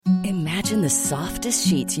Imagine the softest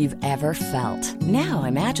sheets you've ever felt. Now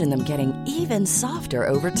imagine them getting even softer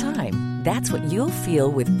over time. That's what you'll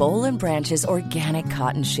feel with Boll & Branch's organic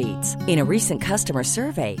cotton sheets. In a recent customer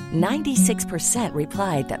survey, 96%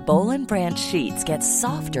 replied that Boll & Branch sheets get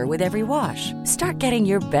softer with every wash. Start getting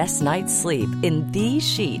your best night's sleep in these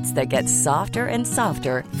sheets that get softer and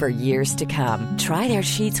softer for years to come. Try their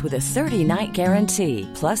sheets with a 30-night guarantee.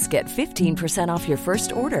 Plus, get 15% off your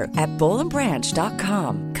first order at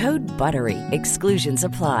bollandbranch.com. Code BUTTERY. Exclusions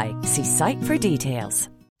apply. See site for details.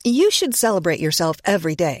 You should celebrate yourself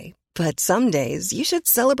every day. But some days you should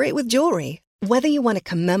celebrate with jewelry. Whether you want to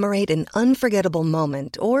commemorate an unforgettable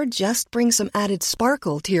moment or just bring some added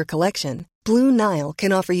sparkle to your collection, Blue Nile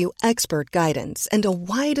can offer you expert guidance and a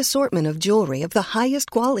wide assortment of jewelry of the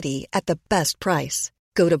highest quality at the best price.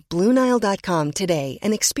 Go to BlueNile.com today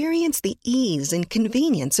and experience the ease and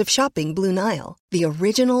convenience of shopping Blue Nile, the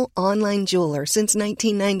original online jeweler since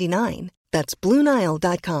 1999. That's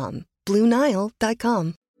BlueNile.com.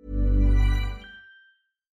 BlueNile.com.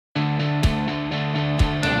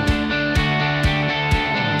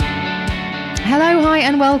 Hello, hi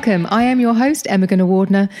and welcome. I am your host, Emma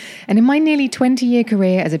Gunnar-Wardner, and in my nearly 20-year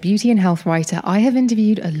career as a beauty and health writer, I have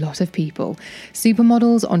interviewed a lot of people.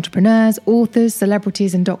 Supermodels, entrepreneurs, authors,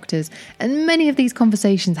 celebrities and doctors, and many of these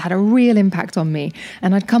conversations had a real impact on me,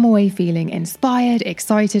 and I'd come away feeling inspired,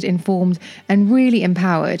 excited, informed, and really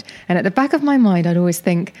empowered. And at the back of my mind, I'd always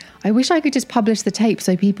think, I wish I could just publish the tape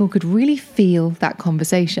so people could really feel that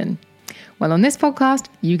conversation. Well, on this podcast,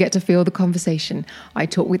 you get to feel the conversation. I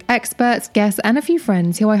talk with experts, guests, and a few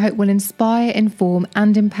friends who I hope will inspire, inform,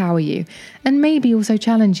 and empower you, and maybe also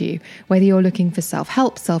challenge you, whether you're looking for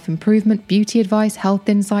self-help, self-improvement, beauty advice, health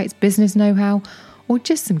insights, business know-how, or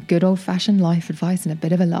just some good old-fashioned life advice and a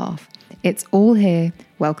bit of a laugh. It's all here.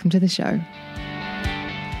 Welcome to the show.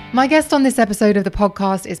 My guest on this episode of the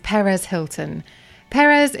podcast is Perez Hilton.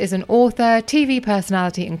 Perez is an author, TV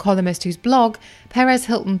personality, and columnist whose blog,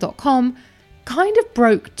 perezhilton.com, kind of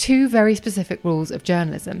broke two very specific rules of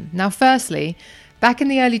journalism. Now, firstly, back in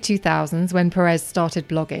the early 2000s, when Perez started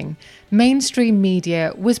blogging, mainstream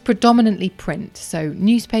media was predominantly print, so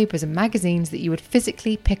newspapers and magazines that you would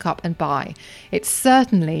physically pick up and buy. It's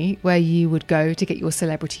certainly where you would go to get your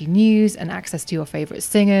celebrity news and access to your favourite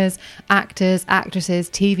singers, actors, actresses,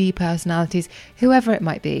 TV personalities, whoever it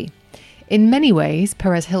might be. In many ways,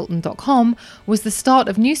 perezhilton.com was the start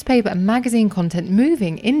of newspaper and magazine content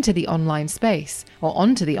moving into the online space, or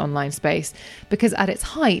onto the online space, because at its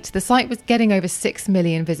height, the site was getting over 6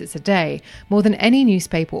 million visits a day, more than any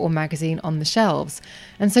newspaper or magazine on the shelves.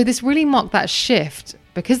 And so this really marked that shift.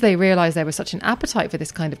 Because they realised there was such an appetite for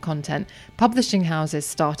this kind of content, publishing houses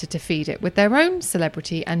started to feed it with their own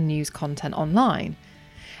celebrity and news content online.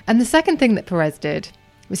 And the second thing that Perez did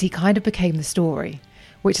was he kind of became the story,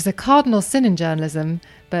 which is a cardinal sin in journalism,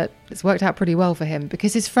 but it's worked out pretty well for him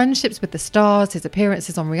because his friendships with the stars, his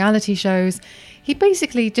appearances on reality shows, he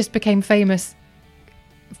basically just became famous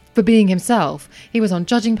for being himself. He was on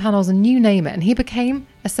judging panels and you name it, and he became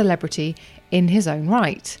a celebrity in his own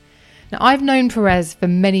right. Now, I've known Perez for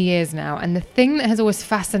many years now, and the thing that has always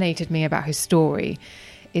fascinated me about his story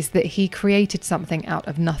is that he created something out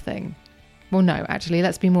of nothing. Well, no, actually,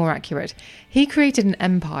 let's be more accurate. He created an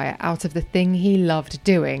empire out of the thing he loved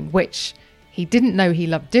doing, which he didn't know he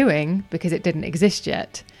loved doing because it didn't exist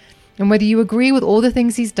yet. And whether you agree with all the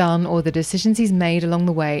things he's done or the decisions he's made along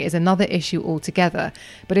the way is another issue altogether.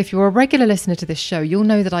 But if you're a regular listener to this show, you'll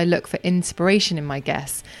know that I look for inspiration in my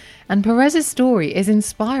guests. And Perez's story is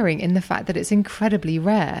inspiring in the fact that it's incredibly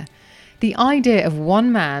rare. The idea of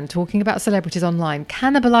one man talking about celebrities online,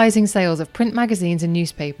 cannibalizing sales of print magazines and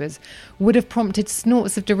newspapers, would have prompted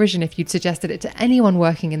snorts of derision if you'd suggested it to anyone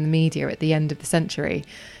working in the media at the end of the century.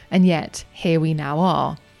 And yet, here we now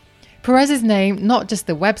are. Perez's name, not just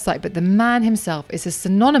the website, but the man himself, is as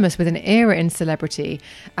synonymous with an era in celebrity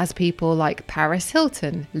as people like Paris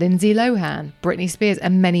Hilton, Lindsay Lohan, Britney Spears,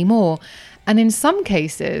 and many more. And in some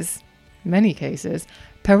cases, many cases,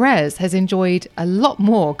 Perez has enjoyed a lot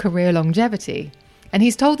more career longevity. And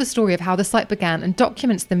he's told the story of how the site began and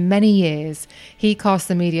documents the many years he cast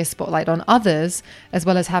the media spotlight on others, as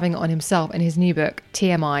well as having it on himself in his new book,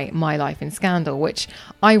 TMI, My Life in Scandal, which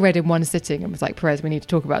I read in one sitting and was like, Perez, we need to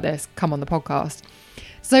talk about this. Come on the podcast.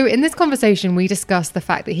 So in this conversation, we discussed the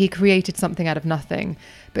fact that he created something out of nothing,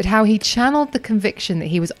 but how he channeled the conviction that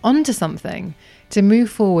he was onto something to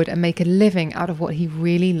move forward and make a living out of what he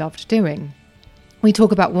really loved doing. We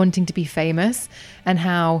talk about wanting to be famous and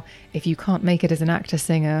how if you can't make it as an actor,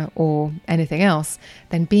 singer or anything else,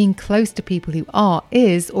 then being close to people who are,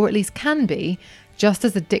 is, or at least can be, just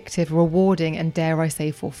as addictive, rewarding, and dare I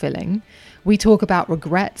say fulfilling. We talk about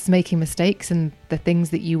regrets, making mistakes, and the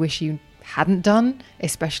things that you wish you hadn't done,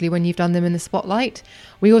 especially when you've done them in the spotlight.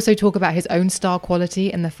 We also talk about his own star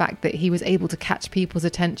quality and the fact that he was able to catch people's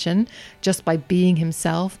attention just by being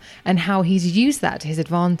himself, and how he's used that to his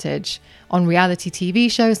advantage on reality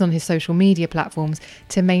TV shows and on his social media platforms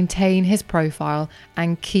to maintain his profile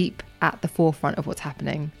and keep at the forefront of what's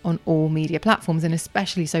happening on all media platforms, and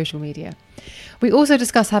especially social media. We also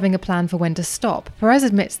discuss having a plan for when to stop. Perez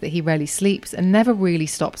admits that he rarely sleeps and never really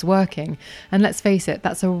stops working. And let's face it,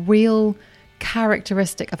 that's a real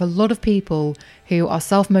characteristic of a lot of people who are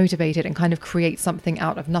self-motivated and kind of create something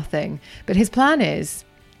out of nothing. But his plan is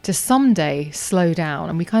to someday slow down.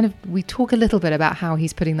 And we talk a little bit about how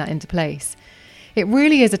he's putting that into place. It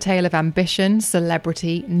really is a tale of ambition,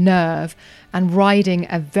 celebrity, nerve, and riding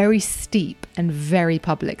a very steep and very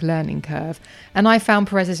public learning curve. And I found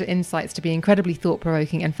Perez's insights to be incredibly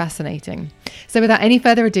thought-provoking and fascinating. So without any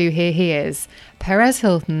further ado, here he is, Perez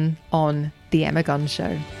Hilton on The Emma Gunn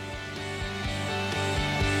Show.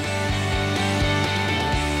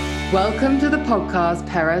 Welcome to the podcast,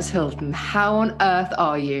 Perez Hilton. How on earth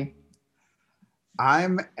are you?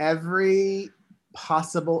 I'm every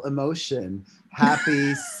possible emotion.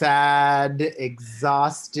 Happy, sad,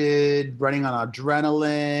 exhausted, running on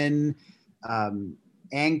adrenaline,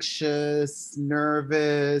 anxious,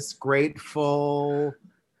 nervous, grateful,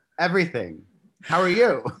 everything. How are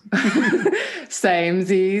you?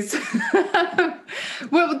 Samesies.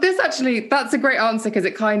 Well, that's a great answer, because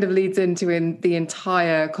it kind of leads into the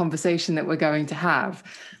entire conversation that we're going to have.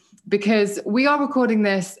 Because we are recording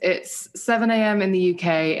this, it's 7 a.m. in the UK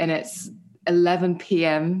and it's 11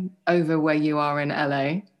 p.m. over where you are in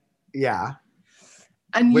LA. Yeah.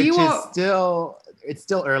 And it's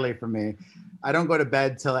still early for me. I don't go to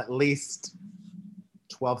bed till at least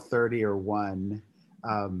 12:30 or 1.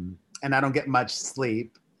 And I don't get much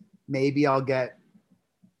sleep. Maybe I'll get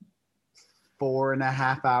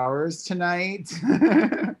 4.5 hours tonight.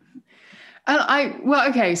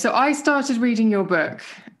 So I started reading your book,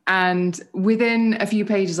 and within a few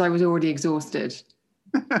pages I was already exhausted.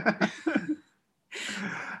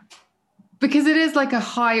 Because it is like a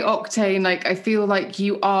high octane, like I feel like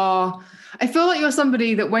you're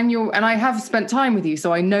somebody that and I have spent time with you,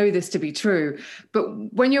 so I know this to be true, but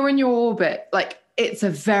when you're in your orbit, like it's a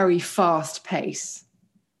very fast pace.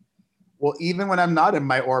 Well, even when I'm not in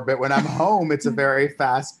my orbit, when I'm home, it's a very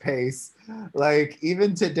fast pace. Like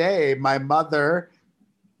even today, my mother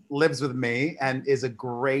lives with me and is a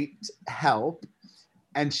great help.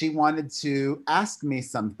 And she wanted to ask me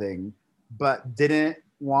something, but didn't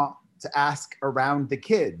want to ask around the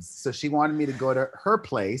kids. So she wanted me to go to her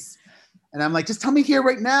place. And I'm like, just tell me here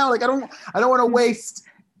right now. Like, I don't want to waste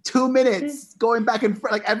 2 minutes going back and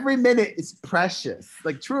forth. Like every minute is precious.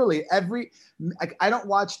 Like truly I don't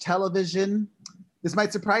watch television. This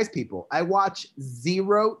might surprise people. I watch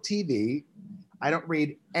zero TV. I don't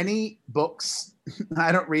read any books.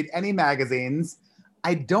 I don't read any magazines.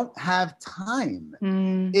 I don't have time.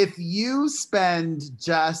 If you spend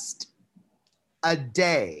just a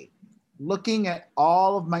day looking at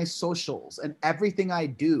all of my socials and everything I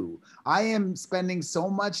do, I am spending so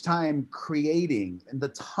much time creating, and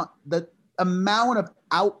the amount of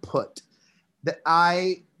output that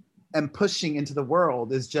I am pushing into the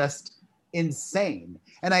world is just insane.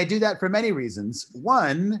 And I do that for many reasons.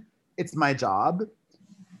 One, it's my job.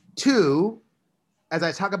 Two, as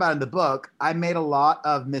I talk about in the book, I made a lot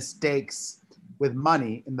of mistakes with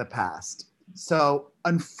money in the past. So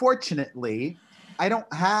unfortunately, I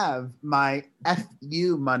don't have my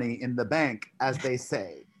FU money in the bank, as they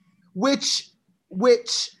say, which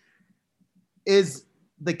is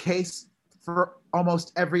the case for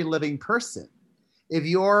almost every living person. If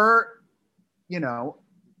you're,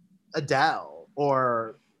 Adele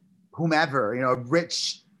or whomever, a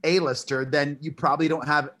rich A-lister, then you probably don't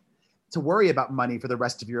have to worry about money for the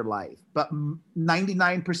rest of your life. But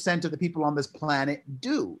 99% of the people on this planet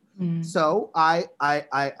do. So I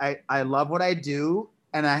love what I do,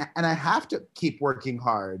 and I have to keep working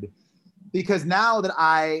hard, because now that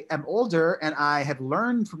I am older and I have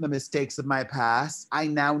learned from the mistakes of my past, I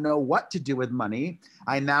now know what to do with money.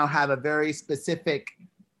 I now have a very specific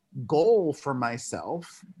goal for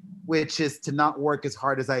myself, which is to not work as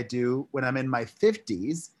hard as I do when I'm in my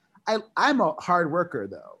 50s. I'm a hard worker,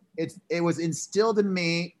 though. It was instilled in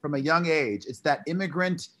me from a young age. It's that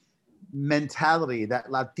immigrant mentality,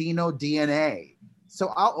 that Latino DNA.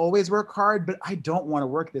 So I'll always work hard, but I don't want to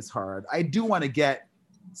work this hard. I do want to get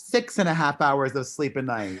 6.5 hours of sleep a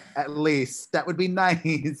night, at least. That would be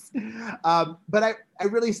nice. But I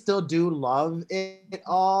really still do love it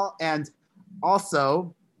all. And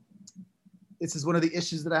also, this is one of the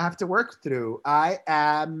issues that I have to work through. I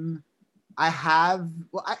can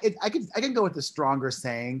go with the stronger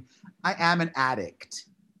saying, I am an addict.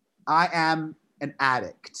 I am an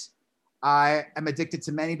addict. I am addicted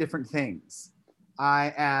to many different things.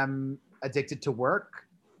 I am addicted to work.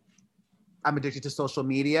 I'm addicted to social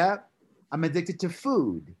media. I'm addicted to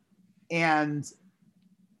food. And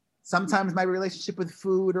sometimes my relationship with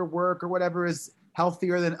food or work or whatever is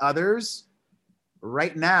healthier than others.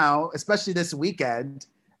 Right now, especially this weekend,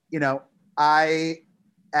 I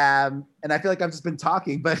am, and I feel like I've just been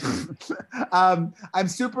talking, but I'm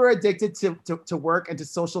super addicted to work and to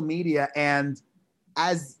social media. And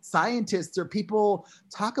as scientists or people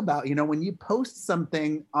talk about, when you post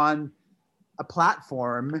something on a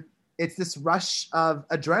platform, it's this rush of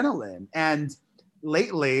adrenaline. And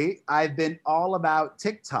lately, I've been all about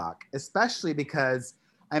TikTok, especially because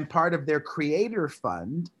I'm part of their creator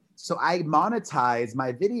fund. So I monetize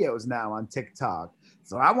my videos now on TikTok.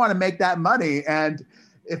 So I want to make that money. And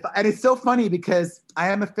it's so funny because I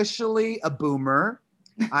am officially a boomer.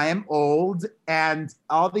 I am old. And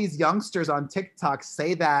all these youngsters on TikTok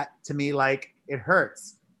say that to me like it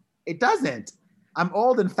hurts. It doesn't. I'm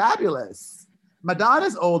old and fabulous.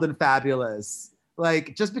 Madonna's old and fabulous.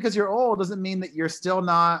 Like, just because you're old doesn't mean that you're still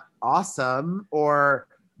not awesome or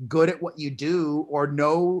good at what you do or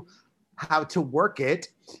know how to work it.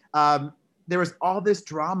 There was all this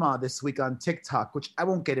drama this week on TikTok, which I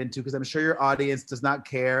won't get into because I'm sure your audience does not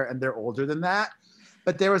care and they're older than that.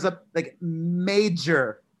 But there was a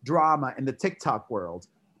major drama in the TikTok world.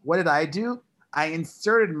 What did I do? I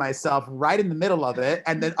inserted myself right in the middle of it.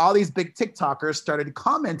 And then all these big TikTokers started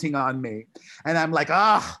commenting on me. And I'm like,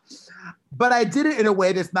 but I did it in a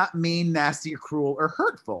way that's not mean, nasty, cruel, or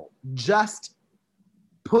hurtful. Just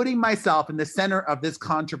putting myself in the center of this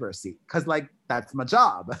controversy. Because that's my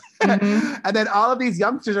job. Mm-hmm. And then all of these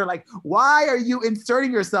youngsters are like, why are you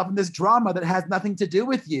inserting yourself in this drama that has nothing to do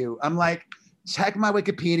with you? I'm like, check my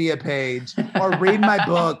Wikipedia page or read my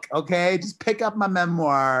book, okay? Just pick up my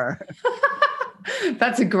memoir.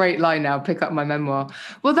 That's a great line now, pick up my memoir.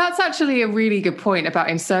 Well, that's actually a really good point about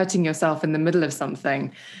inserting yourself in the middle of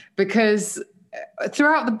something, because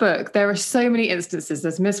throughout the book, there are so many instances.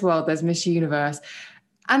 There's Miss World, there's Miss Universe.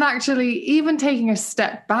 And actually, even taking a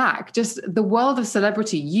step back, just the world of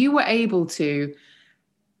celebrity, you were able to,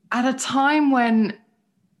 at a time when,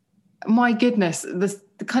 my goodness, the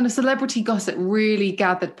kind of celebrity gossip really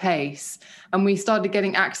gathered pace and we started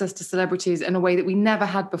getting access to celebrities in a way that we never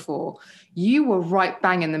had before. You were right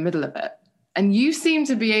bang in the middle of it. And you seem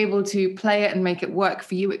to be able to play it and make it work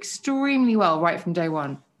for you extremely well right from day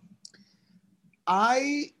one.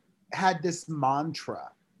 I had this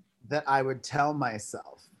mantra that I would tell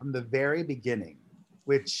myself from the very beginning,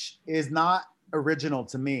 which is not original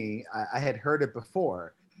to me. I had heard it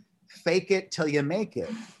before. Fake it till you make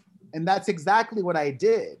it. And that's exactly what I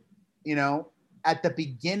did. At the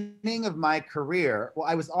beginning of my career, well,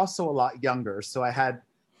 I was also a lot younger, so I had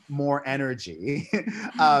more energy.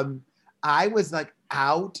 I was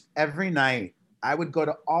out every night. I would go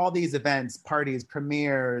to all these events, parties,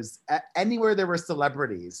 premieres, anywhere there were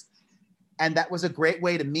celebrities. And that was a great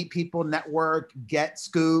way to meet people, network, get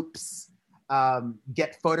scoops,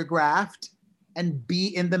 get photographed, and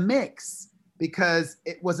be in the mix, because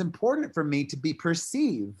it was important for me to be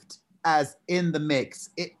perceived as in the mix.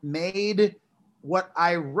 It made what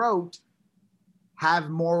I wrote have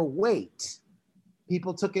more weight.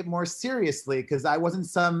 People took it more seriously because I wasn't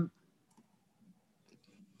some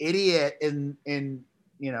idiot in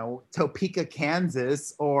Topeka,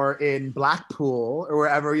 Kansas, or in Blackpool, or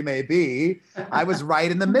wherever you may be. I was right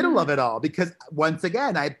in the middle of it all because, once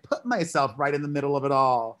again, I put myself right in the middle of it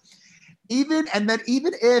all. Even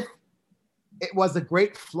if it was a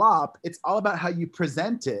great flop, it's all about how you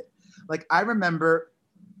present it. I remember,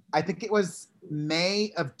 I think it was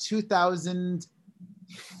May of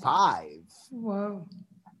 2005. Whoa.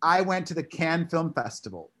 I went to the Cannes Film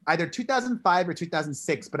Festival, either 2005 or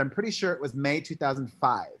 2006, but I'm pretty sure it was May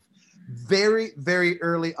 2005. Very, very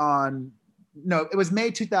early on. No, it was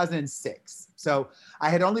May 2006. So I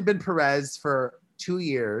had only been Perez for 2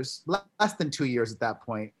 years, less than 2 years at that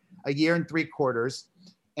point, 1 year and 3 quarters.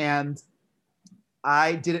 And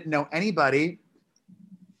I didn't know anybody.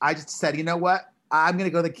 I just said, you know what? I'm going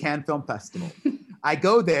to go to the Cannes Film Festival. I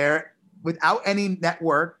go there without any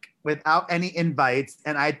network, without any invites.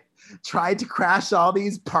 And I tried to crash all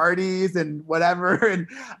these parties and whatever. And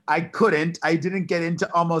I couldn't. I didn't get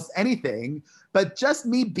into almost anything. But just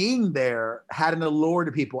me being there had an allure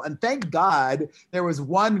to people. And thank God there was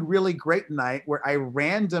one really great night where I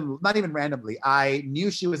not even randomly, I knew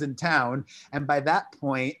she was in town. And by that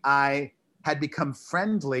point, I had become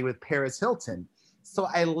friendly with Perez Hilton. So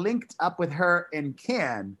I linked up with her in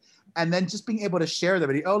Cannes, and then just being able to share the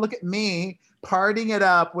video. Oh, look at me partying it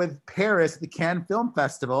up with Paris at the Cannes Film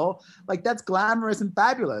Festival. Like, that's glamorous and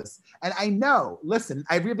fabulous. And I know, listen,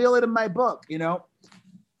 I reveal it in my book, you know,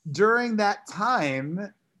 during that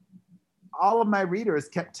time, all of my readers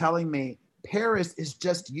kept telling me, Paris is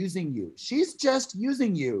just using you. She's just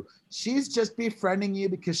using you. She's just befriending you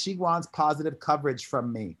because she wants positive coverage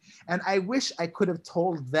from me. And I wish I could have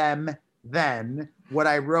told them then what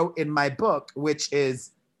I wrote in my book, which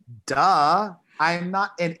is, duh, I'm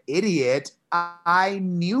not an idiot. I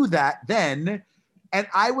knew that then, and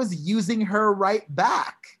I was using her right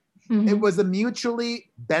back. Mm-hmm. It was a mutually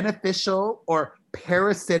beneficial or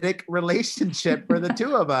parasitic relationship for the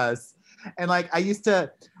two of us. And like, I used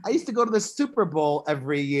to go to the Super Bowl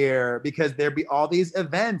every year because there'd be all these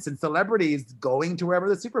events and celebrities going to wherever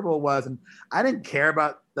the Super Bowl was. And I didn't care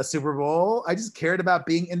about the Super Bowl. I just cared about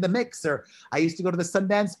being in the mix. Or I used to go to the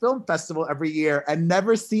Sundance Film Festival every year and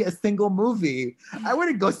never see a single movie. I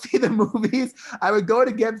wouldn't go see the movies. I would go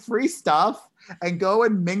to get free stuff and go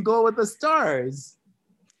and mingle with the stars.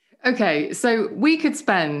 Okay, so we could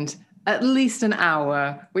spend at least an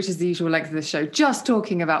hour, which is the usual length of the show, just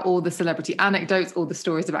talking about all the celebrity anecdotes, all the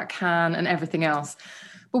stories about Cannes and everything else.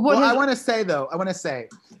 But what I want to say,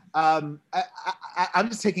 I'm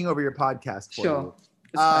just taking over your podcast for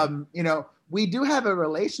you. You know, we do have a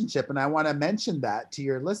relationship, and I want to mention that to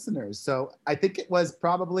your listeners. So I think it was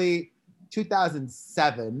probably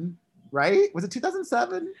 2007, right? Was it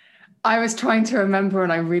 2007? I was trying to remember,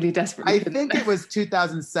 and I really desperately couldn't. I think it was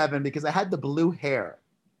 2007 because I had the blue hair.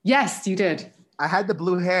 Yes, you did. I had the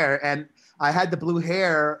blue hair, and I had the blue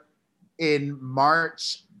hair in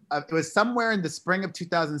March. It was somewhere in the spring of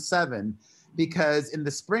 2007, because in the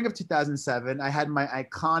spring of 2007, I had my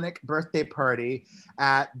iconic birthday party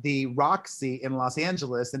at the Roxy in Los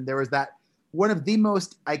Angeles. And there was that one of the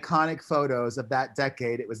most iconic photos of that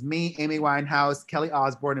decade. It was me, Amy Winehouse, Kelly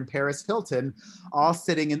Osbourne, and Paris Hilton all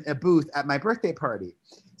sitting in a booth at my birthday party.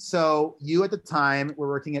 So you at the time were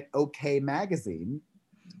working at OK Magazine.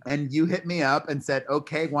 And you hit me up and said,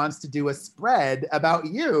 OK wants to do a spread about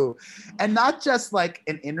you. And not just like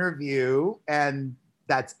an interview and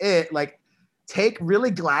that's it. Like, take really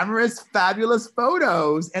glamorous, fabulous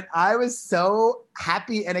photos. And I was so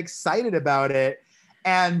happy and excited about it.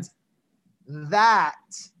 And that,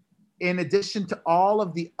 in addition to all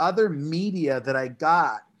of the other media that I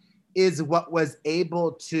got, is what was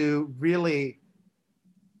able to really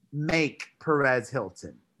make Perez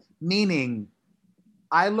Hilton. Meaning,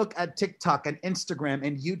 I look at TikTok and Instagram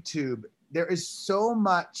and YouTube. There is so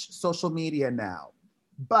much social media now.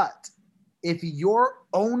 But if you're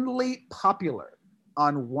only popular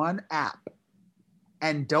on one app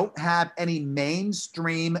and don't have any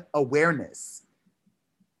mainstream awareness,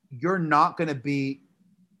 you're not going to be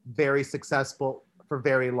very successful for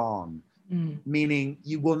very long. Meaning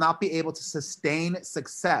you will not be able to sustain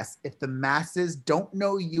success if the masses don't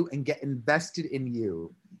know you and get invested in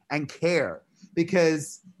you and care.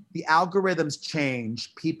 Because the algorithms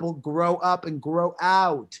change, people grow up and grow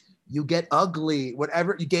out, you get ugly,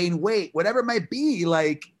 whatever, you gain weight, whatever it might be,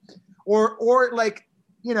 like, or like,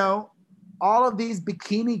 you know, all of these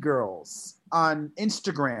bikini girls on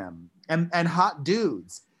Instagram and hot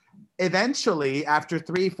dudes, eventually after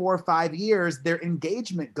 3, 4, 5 years, their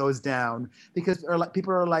engagement goes down because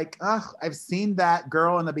people are like, oh, I've seen that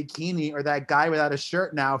girl in a bikini or that guy without a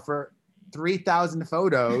shirt now for 3,000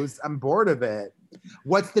 photos. I'm bored of it.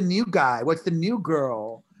 What's the new guy? What's the new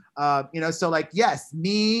girl? You know, so like, yes,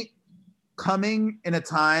 me coming in a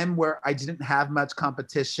time where I didn't have much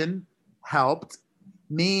competition helped.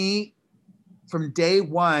 Me from day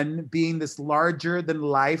one being this larger than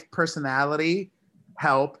life personality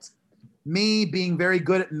helped. Me being very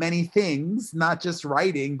good at many things, not just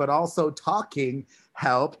writing, but also talking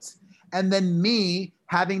helped. And then me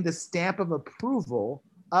having the stamp of approval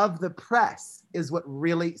of the press is what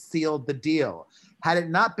really sealed the deal. Had it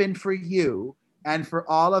not been for you and for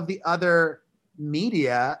all of the other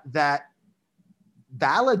media that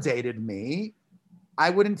validated me,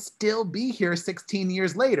 I wouldn't still be here 16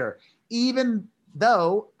 years later, even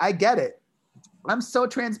though I get it. I'm so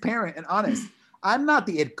transparent and honest. I'm not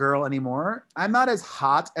the it girl anymore. I'm not as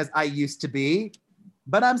hot as I used to be,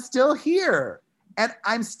 but I'm still here and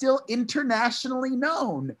I'm still internationally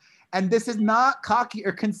known. And this is not cocky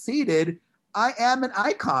or conceited. I am an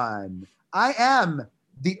icon. I am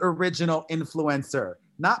the original influencer,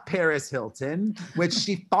 not Paris Hilton, which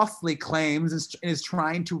she falsely claims is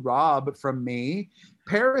trying to rob from me.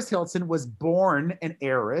 Paris Hilton was born an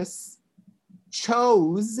heiress,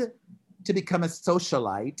 chose to become a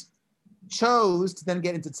socialite, chose to then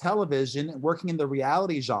get into television, working in the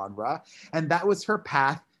reality genre, and that was her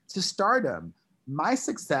path to stardom. My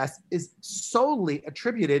success is solely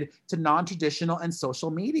attributed to non-traditional and social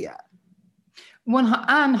media.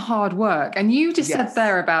 And hard work. And you just said Yes.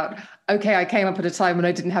 there about, okay, I came up at a time when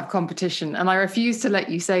I didn't have competition, and I refuse to let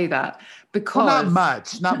you say that because... Well,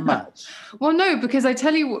 not much. Well, no, because I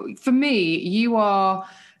tell you, for me, you are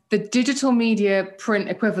the digital media print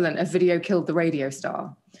equivalent of Video Killed the Radio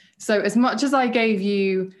Star. So as much as I gave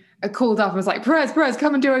you a call up and was like, Perez,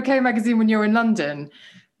 come and do OK Magazine when you're in London,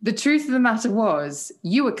 the truth of the matter was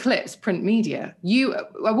you eclipsed print media.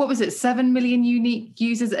 What was it, 7 million unique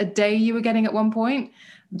users a day you were getting at one point?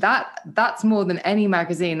 That's more than any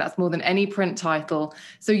magazine. That's more than any print title.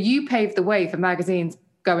 So you paved the way for magazines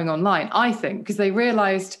going online, I think, because they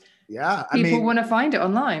realized people want to find it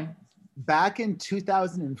online. Back in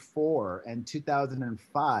 2004 and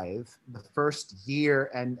 2005, the first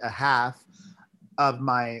year and a half of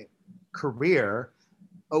my career,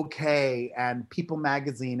 OK and People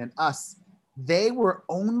Magazine and Us, they were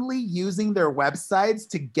only using their websites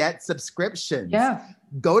to get subscriptions. Yeah.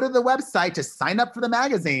 Go to the website to sign up for the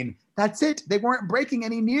magazine. That's it. They weren't breaking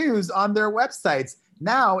any news on their websites.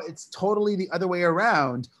 Now it's totally the other way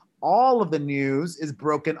around. All of the news is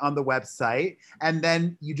broken on the website, and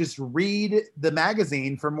then you just read the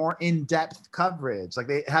magazine for more in-depth coverage. Like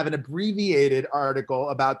they have an abbreviated article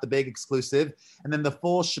about the big exclusive, and then the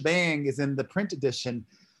full shebang is in the print edition.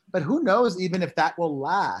 But who knows even if that will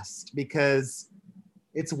last, because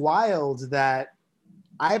it's wild that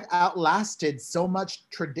I've outlasted so much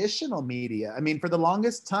traditional media. I mean, for the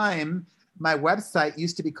longest time, my website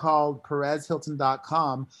used to be called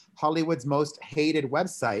PerezHilton.com, Hollywood's most hated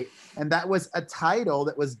website. And that was a title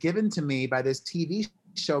that was given to me by this TV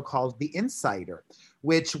show called The Insider,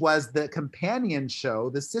 which was the companion show,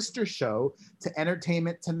 the sister show to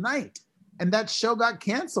Entertainment Tonight. And that show got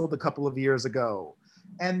canceled a couple of years ago.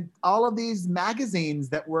 And all of these magazines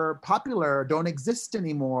that were popular don't exist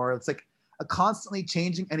anymore. It's like a constantly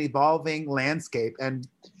changing and evolving landscape. And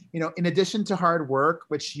you know, in addition to hard work,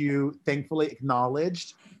 which you thankfully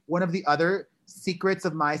acknowledged, one of the other secrets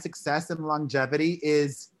of my success and longevity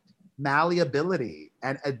is malleability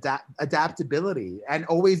and adaptability and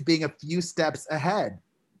always being a few steps ahead.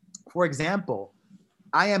 For example,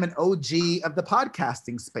 I am an OG of the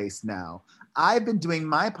podcasting space now. I've been doing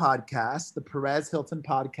my podcast, the Perez Hilton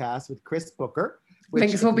podcast with Chris Booker.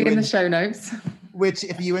 Links will be in the show notes. Which,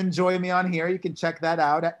 if you enjoy me on here, you can check that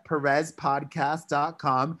out at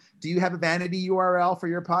perezpodcast.com. Do you have a vanity URL for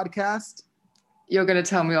your podcast? You're going to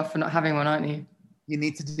tell me off for not having one, aren't you? You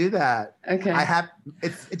need to do that. Okay.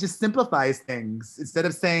 It just simplifies things. Instead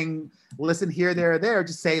of saying, listen here, there, or there,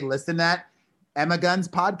 just say, listen at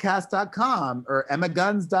EmmaGunsPodcast.com or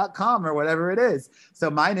EmmaGuns.com or whatever it is. So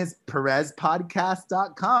mine is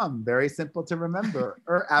PerezPodcast.com. Very simple to remember,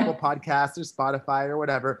 or Apple Podcasts or Spotify or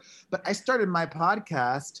whatever. But I started my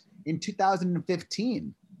podcast in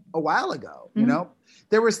 2015, a while ago. You know,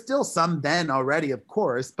 there were still some then already, of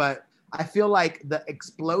course, but I feel like the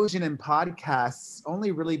explosion in podcasts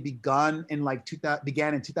only really began in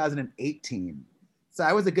 2018. So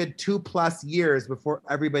I was a good 2+ years before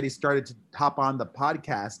everybody started to hop on the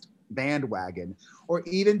podcast bandwagon, or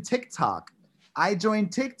even TikTok. I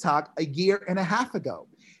joined TikTok a year and a half ago,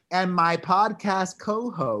 and my podcast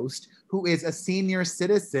co-host, who is a senior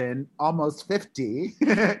citizen, almost 50,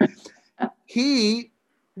 he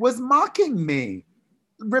was mocking me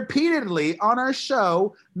repeatedly on our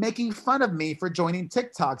show, making fun of me for joining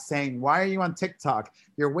TikTok, saying, why are you on TikTok?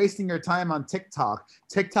 You're wasting your time on TikTok.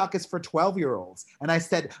 TikTok is for 12-year-olds. And I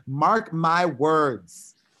said, mark my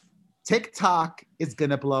words, TikTok is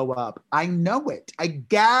going to blow up. I know it. I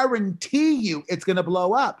guarantee you it's going to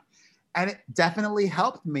blow up. And it definitely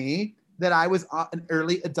helped me that I was an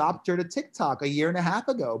early adopter to TikTok a year and a half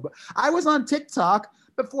ago. But I was on TikTok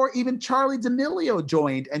before even Charlie D'Amelio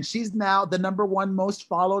joined, and she's now the #1 most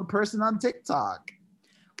followed person on TikTok.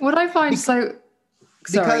 What I find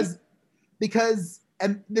because,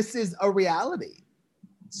 and this is a reality,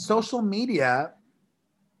 social media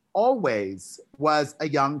always was a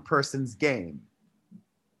young person's game.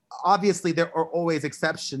 Obviously, there are always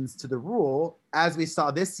exceptions to the rule. As we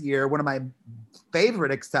saw this year, one of my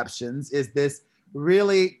favorite exceptions is this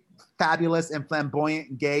really fabulous and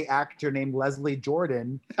flamboyant gay actor named Leslie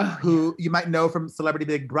Jordan, who you might know from Celebrity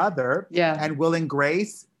Big Brother and Will and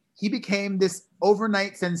Grace. He became this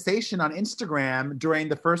overnight sensation on Instagram during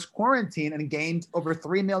the first quarantine and gained over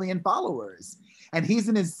 3 million followers. And he's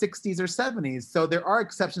in his 60s or 70s. So there are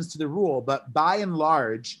exceptions to the rule, but by and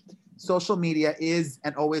large, social media is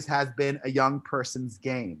and always has been a young person's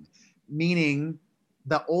game, meaning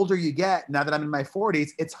the older you get, now that I'm in my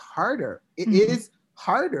 40s, it's harder. It is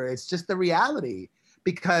harder. It's just the reality,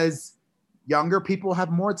 because younger people have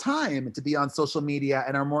more time to be on social media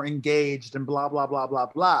and are more engaged and blah, blah, blah, blah,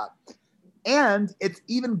 blah. And it's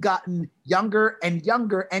even gotten younger and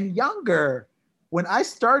younger and younger. When I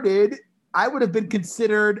started, I would have been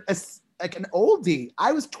considered like an oldie.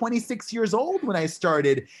 I was 26 years old when I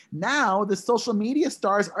started. Now the social media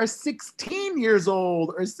stars are 16 years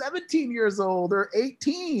old or 17 years old or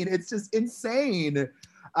 18. It's just insane.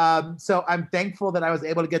 So I'm thankful that I was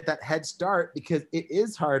able to get that head start, because it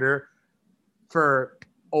is harder for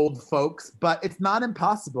old folks, but it's not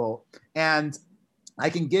impossible. And I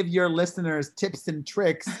can give your listeners tips and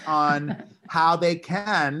tricks on how they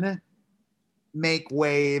can make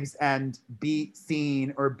waves and be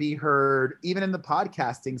seen or be heard, even in the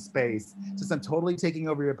podcasting space. Just I'm totally taking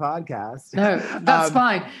over your podcast. No, that's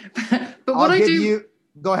fine. But what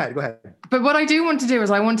Go ahead. But what I do want to do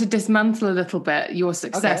is I want to dismantle a little bit your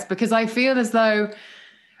success, because I feel as though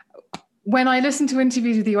when I listen to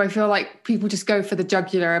interviews with you, I feel like people just go for the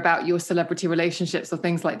jugular about your celebrity relationships or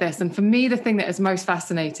things like this. And for me, the thing that is most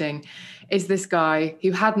fascinating is this guy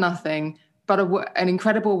who had nothing but an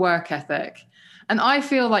incredible work ethic. And I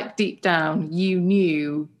feel like deep down, you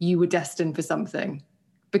knew you were destined for something,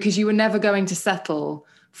 because you were never going to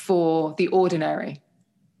for the ordinary.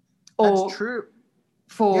 That's true.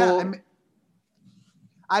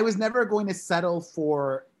 I was never going to settle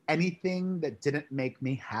for anything that didn't make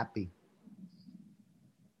me happy.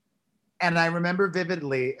 And I remember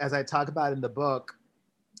vividly, as I talk about in the book,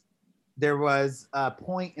 there was a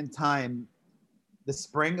point in time, the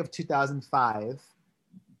spring of 2005,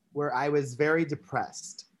 where I was very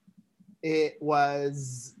depressed. It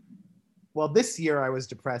was, well, this year I was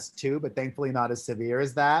depressed too, but thankfully not as severe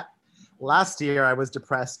as that. Last year I was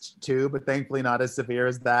depressed too, but thankfully not as severe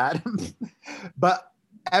as that. But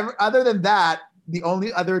other than that,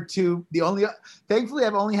 thankfully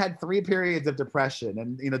I've only had 3 periods of depression.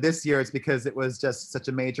 And, this year it's because it was just such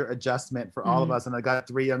a major adjustment for all of us. And I got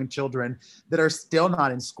 3 young children that are still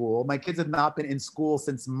not in school. My kids have not been in school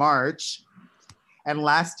since March. And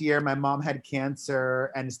last year my mom had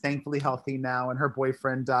cancer and is thankfully healthy now. And her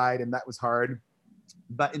boyfriend died, and that was hard.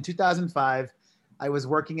 But in 2005, I was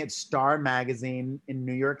working at Star Magazine in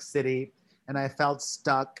New York City, and I felt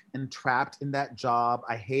stuck and trapped in that job.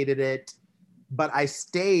 I hated it. But I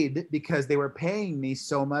stayed because they were paying me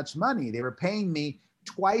so much money. They were paying me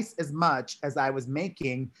twice as much as I was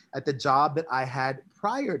making at the job that I had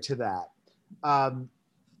prior to that.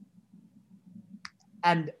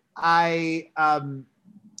 And I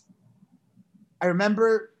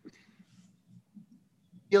remember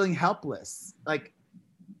feeling helpless. Like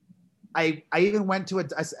I even went to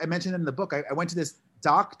I mentioned in the book, I went to this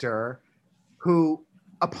doctor who,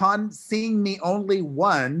 upon seeing me only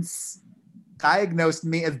once, diagnosed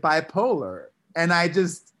me as bipolar. And I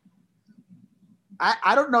don't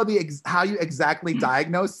know how you exactly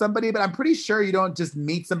diagnose somebody, but I'm pretty sure you don't just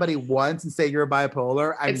meet somebody once and say you're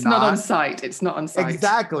bipolar. It's not on site. It's not on site.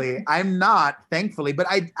 Exactly. I'm not, thankfully. But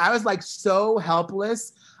I was like so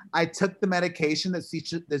helpless. I took the medication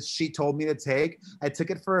that she told me to take. I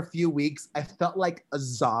took it for a few weeks. I felt like a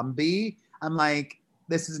zombie. I'm like,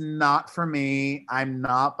 this is not for me. I'm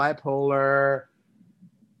not bipolar.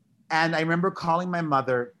 And I remember calling my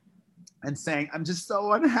mother and saying, I'm just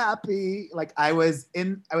so unhappy. Like I was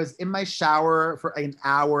in my shower for an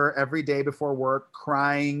hour every day before work,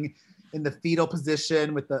 crying in the fetal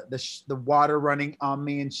position with the water running on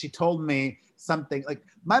me. And she told me something like,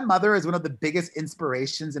 my mother is one of the biggest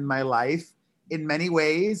inspirations in my life in many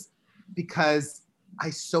ways, because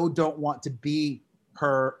I so don't want to be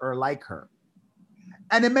her or like her.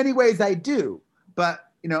 And in many ways I do,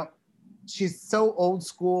 but she's so old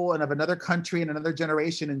school and of another country and another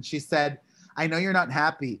generation. And she said, I know you're not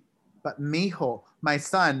happy, but mijo, my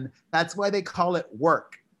son, that's why they call it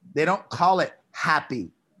work. They don't call it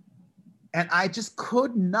happy. And I just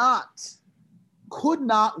could not, would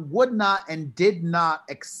not, and did not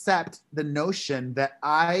accept the notion that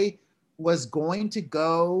I was going to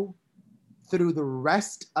go through the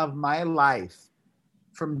rest of my life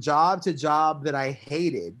from job to job that I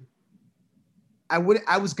hated. I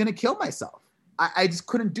was going to kill myself. I just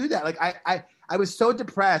couldn't do that. Like I was so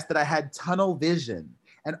depressed that I had tunnel vision,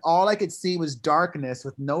 and all I could see was darkness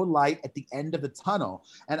with no light at the end of the tunnel.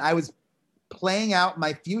 And I was playing out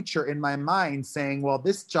my future in my mind saying, well,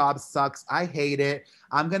 this job sucks. I hate it.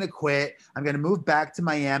 I'm going to quit. I'm going to move back to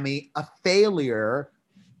Miami, a failure,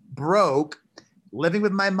 broke, living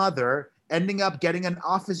with my mother, ending up getting an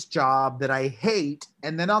office job that I hate.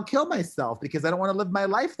 And then I'll kill myself because I don't want to live my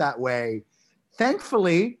life that way.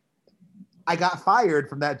 Thankfully, I got fired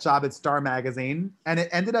from that job at Star Magazine, and it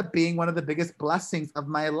ended up being one of the biggest blessings of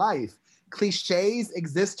my life. Cliches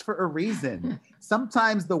exist for a reason.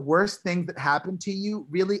 Sometimes the worst things that happen to you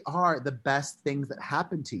really are the best things that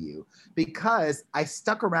happen to you, because I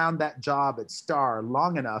stuck around that job at Star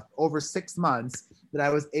long enough, over 6 months, that I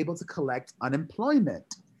was able to collect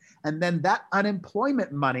unemployment. And then that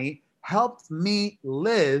unemployment money helped me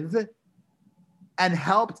live and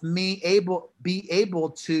helped me be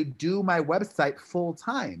able to do my website full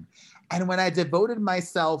time. And when I devoted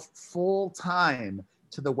myself full time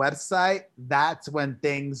to the website, that's when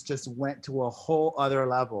things just went to a whole other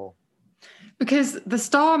level. Because the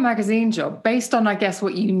Star magazine job, based on, I guess,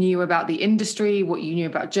 what you knew about the industry, what you knew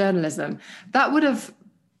about journalism, that would have,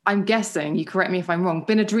 I'm guessing, you correct me if I'm wrong,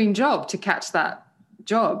 been a dream job to catch that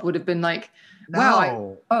job. Would have been like,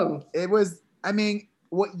 wow. It was, I mean,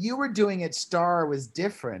 what you were doing at Star was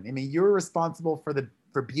different. I mean, you were responsible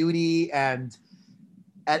for beauty and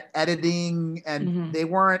editing, and they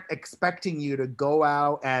weren't expecting you to go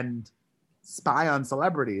out and spy on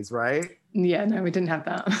celebrities, right? Yeah, no, we didn't have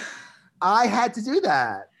that. I had to do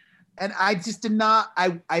that. And I just did not,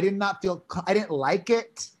 I did not feel, I didn't like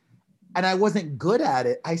it. And I wasn't good at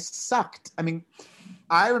it. I sucked. I mean,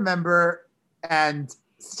 I remember, and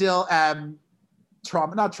still am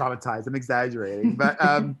not traumatized, I'm exaggerating, but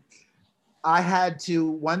I had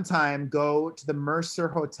to one time go to the Mercer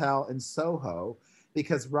Hotel in Soho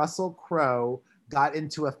because Russell Crowe got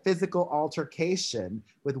into a physical altercation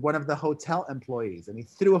with one of the hotel employees, and he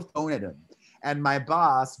threw a phone at him. And my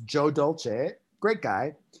boss, Joe Dolce, great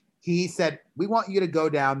guy, he said, we want you to go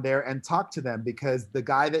down there and talk to them because the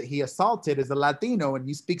guy that he assaulted is a Latino and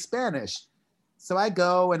you speak Spanish. So I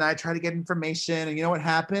go and I try to get information, and you know what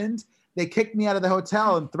happened? They kicked me out of the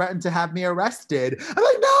hotel and threatened to have me arrested. I'm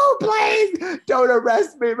like, no, please, don't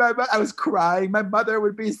arrest me. I was crying. My mother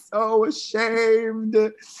would be so ashamed.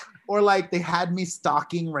 Or like they had me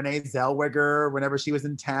stalking Renee Zellweger whenever she was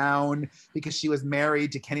in town because she was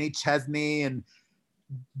married to Kenny Chesney, and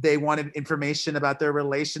they wanted information about their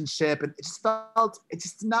relationship. And it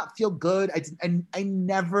just did not feel good. I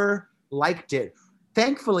never liked it.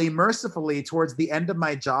 Thankfully, mercifully, towards the end of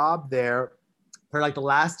my job there, for like the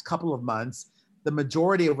last couple of months, the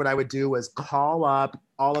majority of what I would do was call up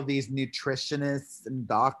all of these nutritionists and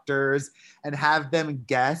doctors and have them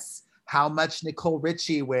guess how much Nicole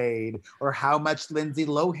Richie weighed or how much Lindsay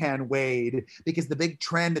Lohan weighed, because the big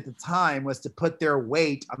trend at the time was to put their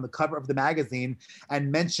weight on the cover of the magazine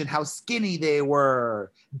and mention how skinny they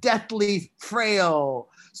were, deathly frail,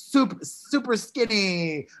 super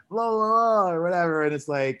skinny, blah, blah, blah, or whatever. And it's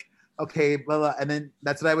like, okay, blah, blah. And then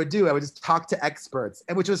that's what I would do. I would just talk to experts,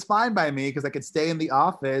 and which was fine by me because I could stay in the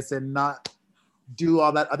office and not do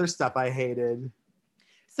all that other stuff I hated.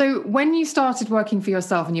 So when you started working for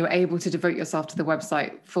yourself and you were able to devote yourself to the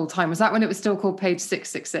website full time, was that when it was still called Page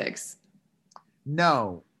 666?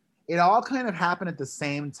 No, it all kind of happened at the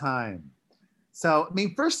same time. So, I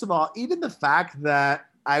mean, first of all, even the fact that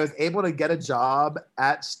I was able to get a job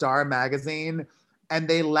at Star Magazine and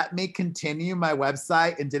they let me continue my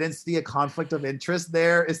website and didn't see a conflict of interest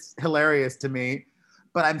there is hilarious to me,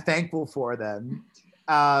 but I'm thankful for them.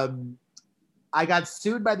 I got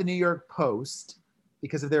sued by the New York Post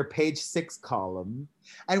because of their Page 6 column.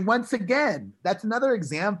 And once again, that's another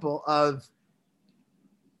example of,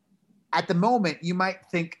 at the moment, you might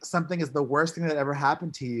think something is the worst thing that ever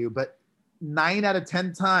happened to you, but 9 out of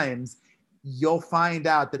 10 times, you'll find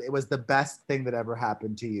out that it was the best thing that ever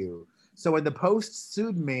happened to you. So when the Post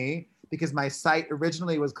sued me, because my site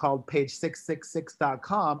originally was called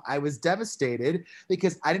page666.com, I was devastated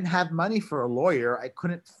because I didn't have money for a lawyer. I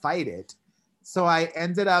couldn't fight it. So I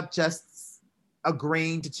ended up just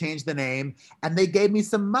agreeing to change the name, and they gave me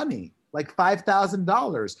some money, like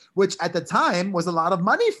 $5,000, which at the time was a lot of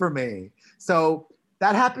money for me. So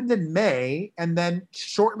that happened in May, and then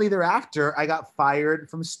shortly thereafter, I got fired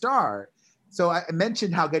from Star. So I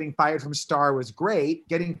mentioned how getting fired from Star was great.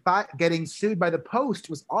 Getting sued by the Post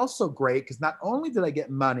was also great because not only did I get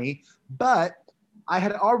money, but I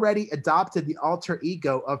had already adopted the alter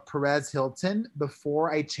ego of Perez Hilton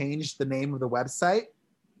before I changed the name of the website.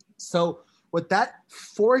 So what that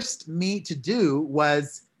forced me to do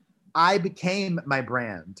was I became my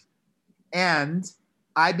brand, and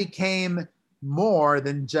I became more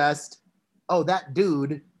than just, oh, that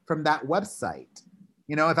dude from that website.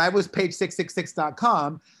 You know, if I was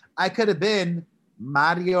page666.com, I could have been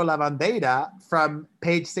Mario Lavandera from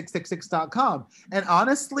page666.com. And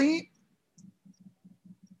honestly,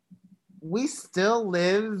 we still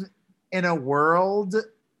live in a world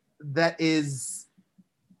that is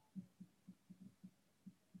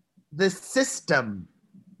the system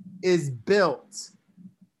is built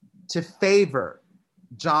to favor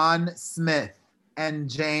John Smith and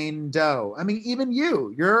Jane Doe. I mean, even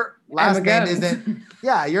your last name isn't,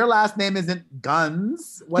 your last name isn't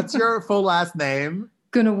Guns. What's your full last name?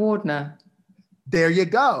 Gunnar Wardner. There you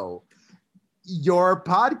go. Your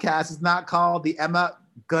podcast is not called the Emma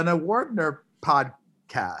Gunnar Wardner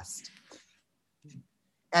podcast.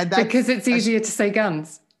 And that's because it's easier to say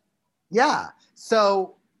Guns. Yeah.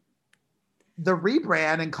 So the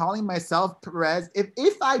rebrand and calling myself Perez,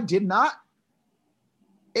 if I did not,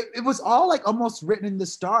 it was all like almost written in the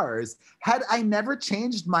stars. Had I never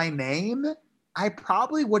changed my name, I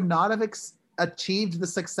probably would not have achieved the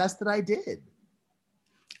success that I did.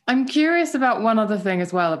 I'm curious about one other thing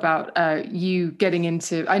as well, about you getting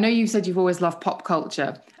into, I know you said you've always loved pop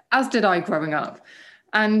culture, as did I growing up.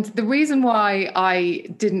 And the reason why I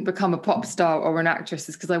didn't become a pop star or an actress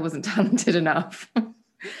is because I wasn't talented enough.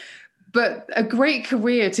 But a great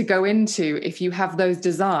career to go into if you have those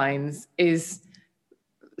designs is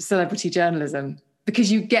celebrity journalism,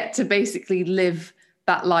 because you get to basically live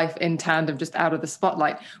that life in tandem, just out of the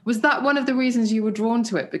spotlight. Was that one of the reasons you were drawn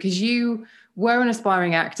to it? Because you were an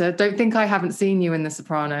aspiring actor. Don't think I haven't seen you in The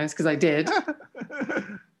Sopranos, because I did.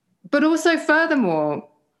 But also, furthermore,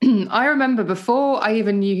 I remember before I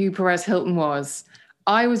even knew who Perez Hilton was,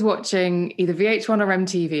 I was watching either VH1 or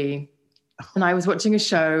MTV, and I was watching a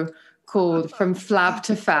show called From Flab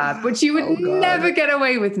to Fab, which you would never get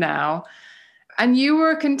away with now. And you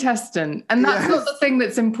were a contestant. And that's not the thing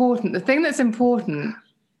that's important. The thing that's important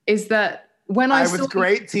is that when I was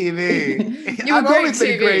great TV. You were great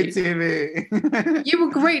TV. Great TV. You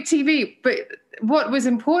were great TV. But what was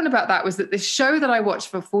important about that was that this show that I watched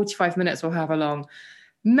for 45 minutes or however long,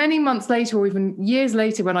 many months later or even years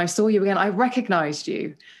later when I saw you again, I recognized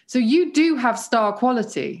you. So you do have star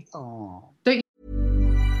quality. Oh. Don't you?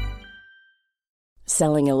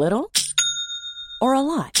 Selling a little or a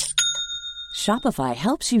lot? Shopify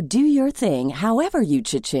helps you do your thing however you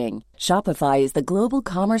cha-ching. Shopify is the global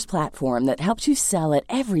commerce platform that helps you sell at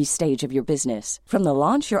every stage of your business. From the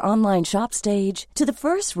launch your online shop stage to the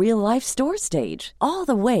first real-life store stage, all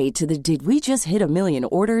the way to the did we just hit a million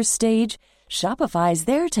orders stage. Shopify is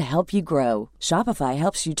there to help you grow. Shopify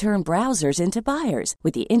helps you turn browsers into buyers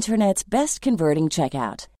with the internet's best converting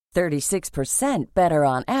checkout. 36% better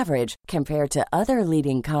on average compared to other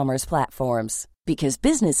leading commerce platforms. Because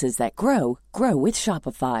businesses that grow, grow with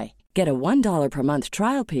Shopify. Get a $1 per month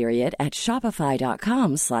trial period at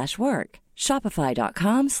shopify.com/work.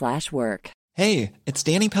 Shopify.com/work. Hey, it's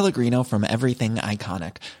Danny Pellegrino from Everything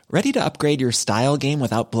Iconic. Ready to upgrade your style game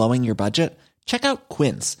without blowing your budget? Check out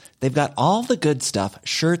Quince. They've got all the good stuff,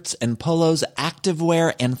 shirts and polos,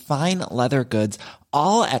 activewear, and fine leather goods,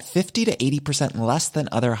 all at 50 to 80% less than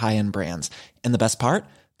other high-end brands. And the best part?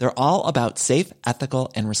 They're all about safe,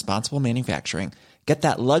 ethical, and responsible manufacturing. Get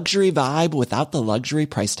that luxury vibe without the luxury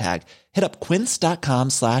price tag. Hit up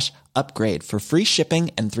quince.com/upgrade for free shipping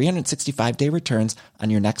and 365-day returns on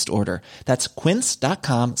your next order. That's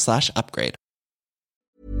quince.com/upgrade.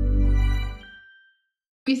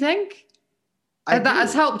 You think that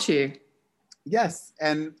has helped you? Yes,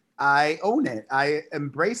 and I own it. I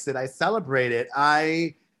embrace it. I celebrate it.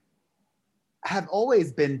 I have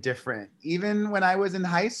always been different, even when I was in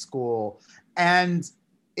high school. And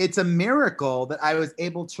it's a miracle that I was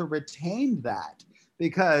able to retain that,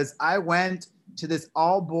 because I went to this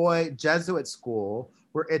all-boy Jesuit school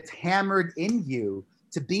where it's hammered in you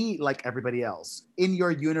to be like everybody else in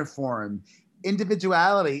your uniform.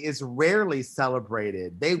 Individuality is rarely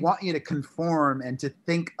celebrated. They want you to conform and to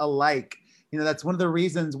think alike. You know, that's one of the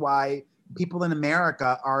reasons why people in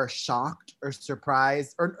America are shocked or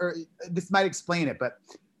surprised, or this might explain it, but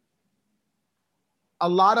a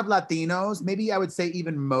lot of Latinos, maybe I would say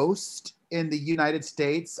even most in the United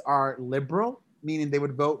States, are liberal, meaning they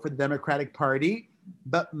would vote for the Democratic Party,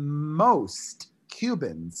 but most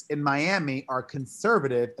Cubans in Miami are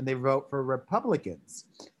conservative and they vote for Republicans.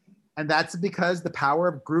 And that's because the power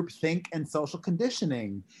of groupthink and social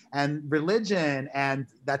conditioning and religion, and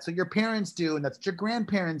that's what your parents do, and that's what your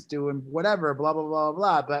grandparents do, and whatever, blah, blah, blah,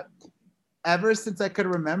 blah. But ever since I could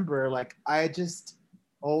remember, like, I just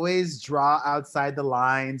always draw outside the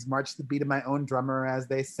lines, march to the beat of my own drummer, as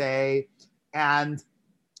they say. And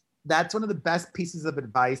that's one of the best pieces of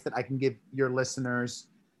advice that I can give your listeners.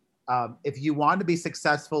 If you want to be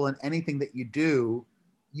successful in anything that you do,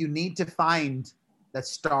 you need to find that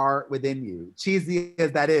star within you, cheesy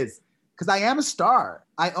as that is, because I am a star.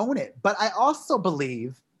 I own it. But I also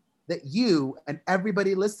believe that you and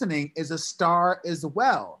everybody listening is a star as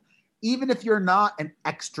well, even if you're not an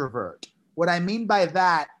extrovert. What I mean by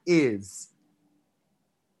that is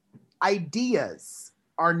ideas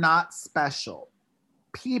are not special.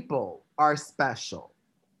 People are special.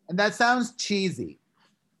 And that sounds cheesy,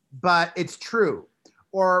 but it's true.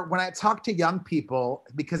 Or when I talk to young people,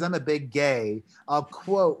 because I'm a big gay, I'll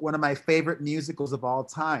quote one of my favorite musicals of all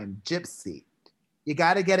time, Gypsy. You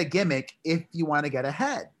got to get a gimmick if you want to get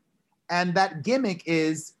ahead. And that gimmick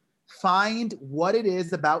is find what it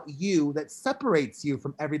is about you that separates you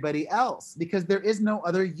from everybody else, because there is no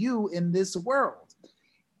other you in this world.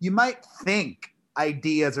 You might think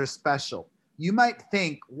ideas are special. You might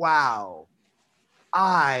think, wow,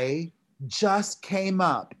 I just came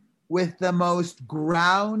up with the most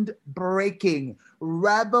groundbreaking,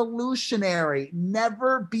 revolutionary,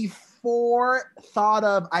 never before thought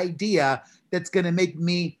of idea that's going to make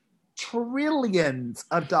me trillions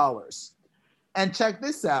of dollars. And check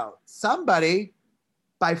this out. Somebody,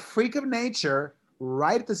 by freak of nature,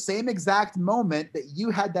 right at the same exact moment that you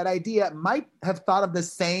had that idea, might have thought of the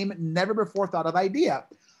same never before thought of idea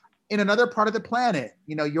in another part of the planet.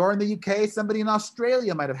 You know, you're in the UK, somebody in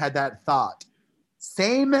Australia might have had that thought.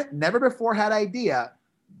 Same never before had idea,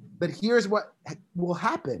 but here's what will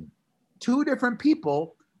happen. Two different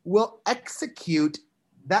people will execute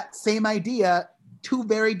that same idea two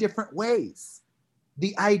very different ways.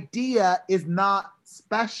 The idea is not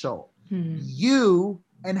special. You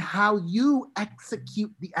and how you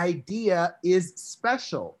execute the idea is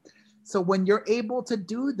special. So when you're able to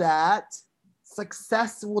do that,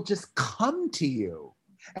 success will just come to you.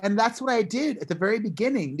 And that's what I did at the very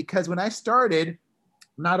beginning, because when I started,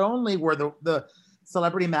 not only were the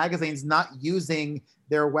celebrity magazines not using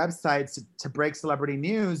their websites to break celebrity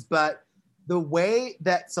news, but the way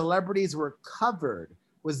that celebrities were covered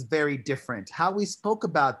was very different. How we spoke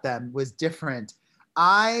about them was different.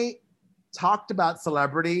 I talked about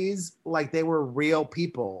celebrities like they were real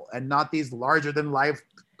people and not these larger than life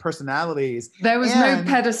personalities. There was no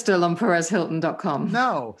pedestal on PerezHilton.com.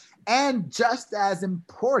 No. And just as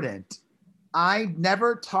important, I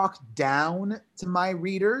never talked down to my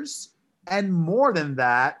readers. And more than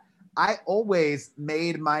that, I always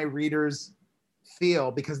made my readers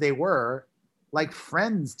feel, because they were like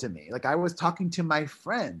friends to me. Like I was talking to my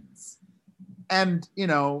friends. And, you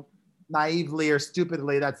know, naively or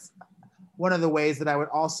stupidly, that's one of the ways that I would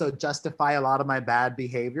also justify a lot of my bad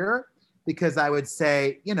behavior, because I would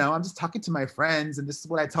say, you know, I'm just talking to my friends. And this is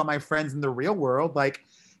what I tell my friends in the real world. Like,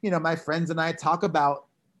 you know, my friends and I talk about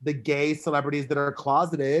the gay celebrities that are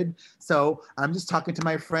closeted. So I'm just talking to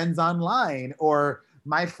my friends online, or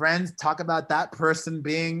my friends talk about that person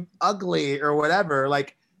being ugly or whatever.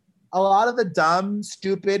 Like a lot of the dumb,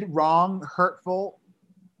 stupid, wrong, hurtful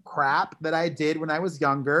crap that I did when I was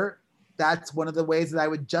younger, that's one of the ways that I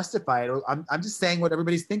would justify it. I'm just saying what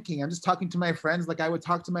everybody's thinking. I'm just talking to my friends like I would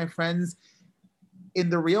talk to my friends in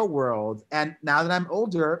the real world. And now that I'm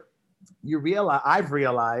older, I've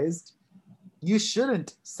realized you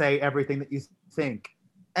shouldn't say everything that you think.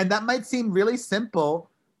 And that might seem really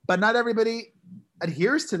simple, but not everybody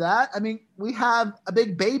adheres to that. I mean, we have a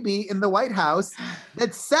big baby in the White House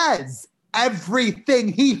that says everything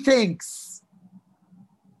he thinks.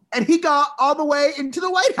 And he got all the way into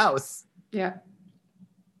the White House. Yeah.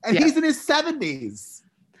 And he's in his 70s.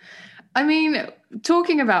 I mean,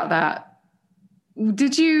 talking about that,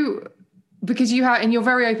 did you... Because you have, and you're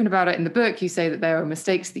very open about it in the book, you say that there are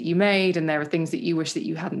mistakes that you made and there are things that you wish that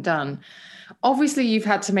you hadn't done. Obviously, you've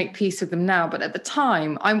had to make peace with them now, but at the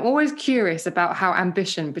time, I'm always curious about how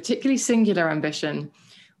ambition, particularly singular ambition,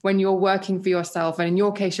 when you're working for yourself, and in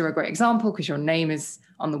your case, you're a great example because your name is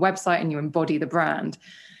on the website and you embody the brand.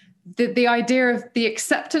 The idea of the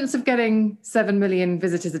acceptance of getting 7 million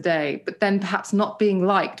visitors a day, but then perhaps not being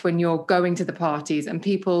liked when you're going to the parties and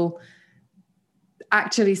people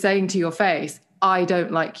actually saying to your face, I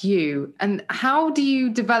don't like you. And how do you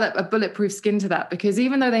develop a bulletproof skin to that? Because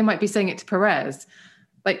even though they might be saying it to Perez,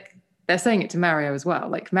 like they're saying it to Mario as well.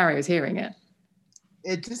 Like Mario's hearing it.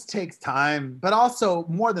 It just takes time. But also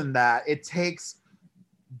more than that, it takes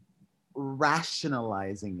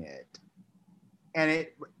rationalizing it. And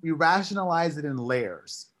you rationalize it in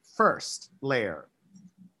layers. First layer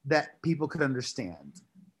that people could understand.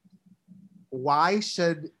 Why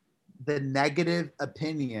should the negative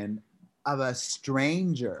opinion of a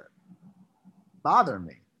stranger bother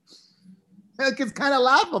me? Like, it's kind of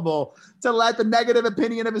laughable to let the negative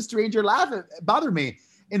opinion of a stranger bother me.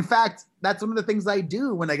 In fact, that's one of the things I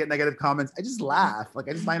do when I get negative comments. I just laugh. Like,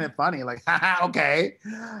 I just find it funny. Like, haha, okay.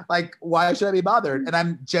 Like, why should I be bothered? And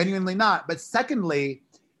I'm genuinely not. But secondly,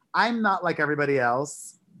 I'm not like everybody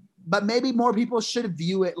else, but maybe more people should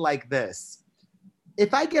view it like this.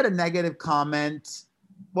 If I get a negative comment,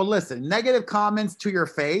 well, listen, negative comments to your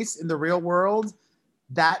face in the real world,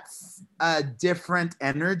 that's a different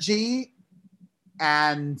energy,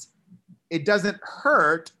 and it doesn't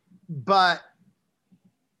hurt, but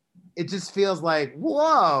it just feels like,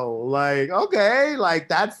 whoa, like, okay, like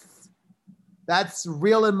that's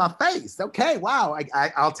real in my face. Okay, wow,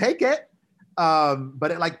 I'll take it.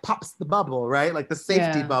 But it like pops the bubble, right? Like the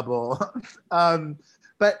safety bubble.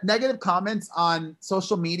 But negative comments on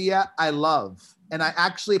social media, I love. And I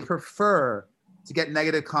actually prefer to get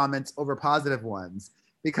negative comments over positive ones.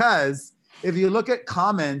 Because if you look at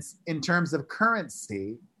comments in terms of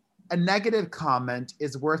currency, a negative comment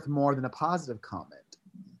is worth more than a positive comment.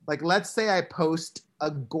 Like, let's say I post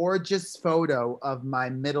a gorgeous photo of my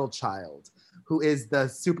middle child, who is the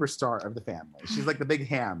superstar of the family. She's like the big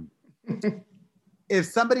ham. If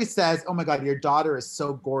somebody says, oh my God, your daughter is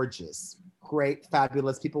so gorgeous, great,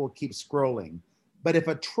 fabulous, people will keep scrolling. But if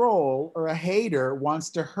a troll or a hater wants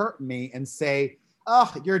to hurt me and say,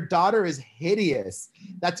 oh, your daughter is hideous,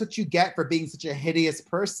 that's what you get for being such a hideous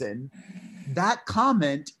person, that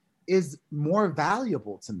comment is more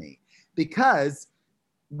valuable to me, because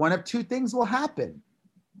one of two things will happen.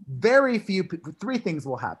 Three things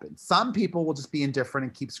will happen. Some people will just be indifferent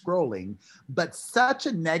and keep scrolling, but such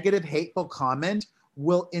a negative, hateful comment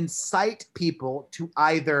will incite people to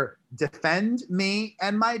either defend me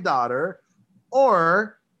and my daughter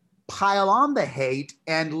or pile on the hate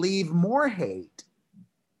and leave more hate.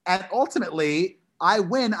 And ultimately, I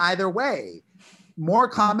win either way. More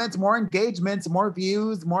comments, more engagements, more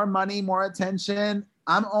views, more money, more attention.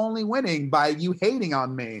 I'm only winning by you hating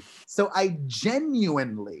on me. So I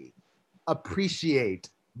genuinely appreciate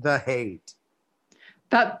the hate.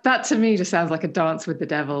 That to me just sounds like a dance with the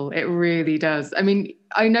devil. It really does. I mean,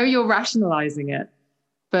 I know you're rationalizing it,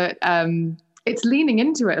 but it's leaning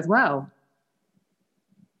into it as well.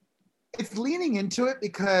 It's leaning into it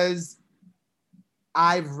because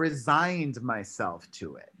I've resigned myself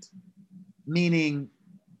to it. Meaning,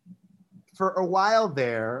 for a while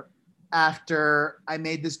there, after I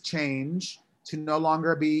made this change to no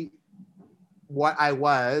longer be what I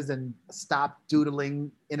was and stop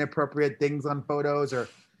doodling inappropriate things on photos or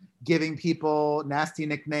giving people nasty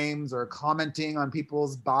nicknames or commenting on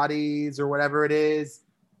people's bodies or whatever it is,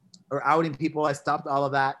 or outing people, I stopped all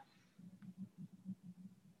of that.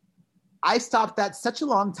 I stopped that such a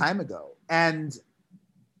long time ago. And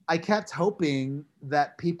I kept hoping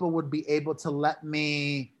that people would be able to let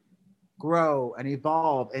me grow and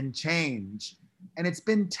evolve and change. And it's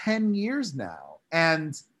been 10 years now.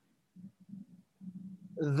 And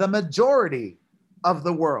the majority of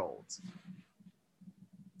the world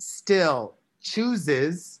still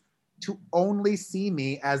chooses to only see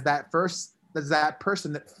me as that person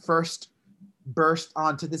that first burst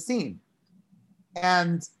onto the scene.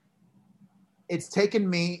 And it's taken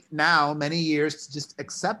me now many years to just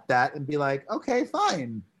accept that and be like, okay,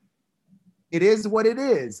 fine. It is what it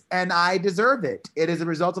is. And I deserve it. It is a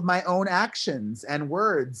result of my own actions and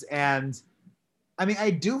words. And I mean,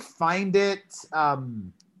 I do find it,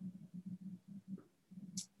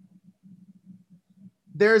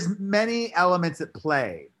 there's many elements at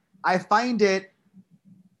play. I find it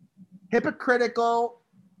hypocritical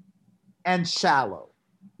and shallow,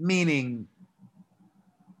 meaning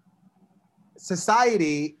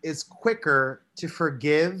society is quicker to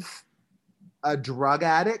forgive a drug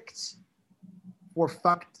addict for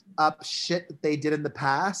fucked up shit that they did in the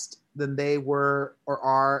past than they were or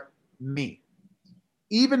are me.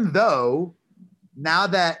 Even though now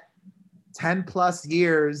that 10 plus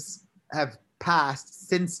years have passed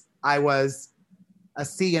since I was a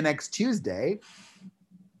See You Next Tuesday,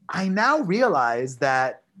 I now realize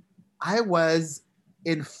that I was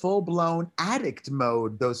in full-blown addict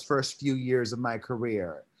mode those first few years of my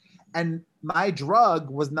career. And my drug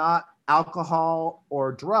was not alcohol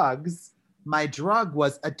or drugs. My drug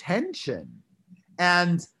was attention.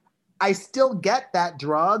 And I still get that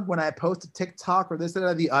drug when I post a TikTok or this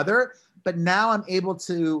or the other, but now I'm able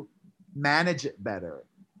to manage it better.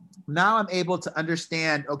 Now I'm able to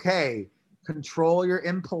understand, okay, control your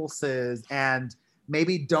impulses and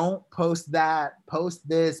maybe don't post that, post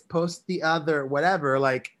this, post the other, whatever.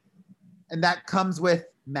 Like, and that comes with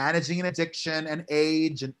managing an addiction and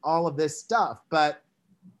age and all of this stuff. But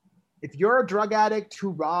if you're a drug addict who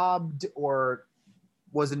robbed or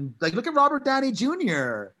was in, like, look at Robert Downey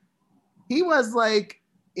Jr. He was like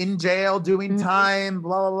in jail doing time,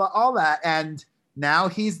 blah, blah, blah, all that. And now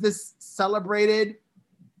he's this celebrated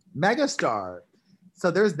megastar. So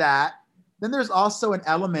there's that. Then there's also an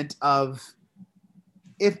element of,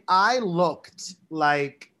 if I looked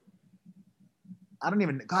like I don't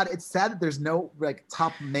even, God, it's sad that there's no like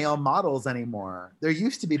top male models anymore. There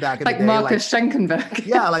used to be back in the Like day. Marcus Schenkenberg.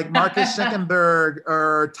 Yeah, like Marcus Schenkenberg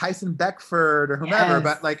or Tyson Beckford or whomever. Yes.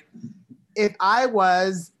 But like, if I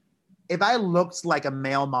looked like a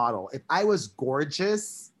male model, if I was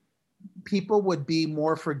gorgeous, people would be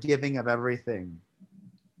more forgiving of everything.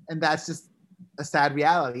 And that's just a sad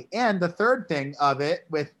reality. And the third thing of it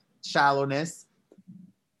with shallowness,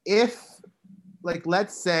 if, like,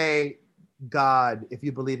 let's say God, if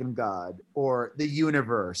you believe in God, or the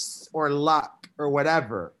universe, or luck, or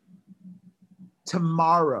whatever,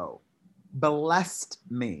 tomorrow blessed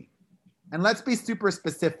me, and let's be super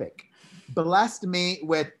specific, blessed me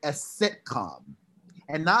with a sitcom,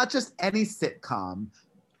 and not just any sitcom,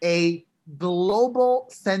 a global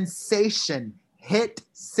sensation hit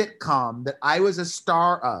sitcom that I was a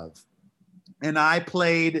star of, and I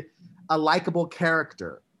played a likable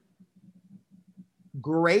character.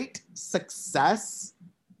 Great success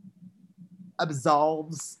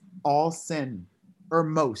absolves all sin, or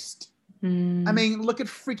most. I mean, look at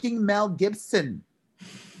freaking Mel Gibson.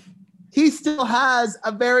 He still has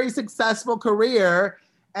a very successful career,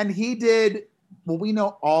 and he did, well, we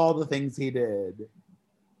know all the things he did.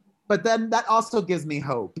 But then that also gives me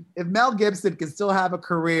hope. If Mel Gibson can still have a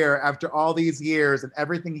career after all these years and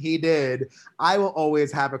everything he did, I will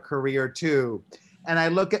always have a career too. And I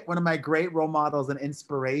look at one of my great role models and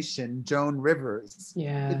inspiration, Joan Rivers.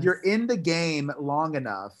 Yes. If you're in the game long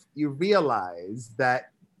enough, you realize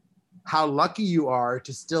that how lucky you are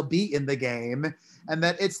to still be in the game, and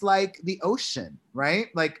that it's like the ocean, right?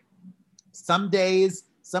 Like some days,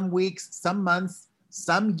 some weeks, some months,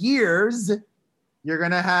 some years, you're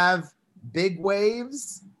going to have big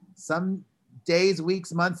waves. Some days,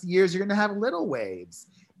 weeks, months, years, you're going to have little waves.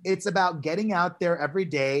 It's about getting out there every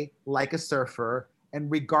day like a surfer, and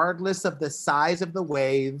regardless of the size of the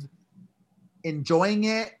wave, enjoying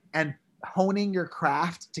it and honing your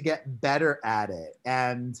craft to get better at it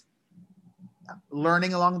and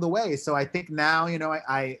learning along the way. So I think now, you know,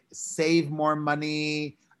 I save more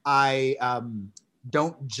money. I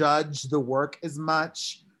don't judge the work as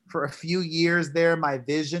much. For a few years there, my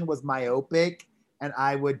vision was myopic, and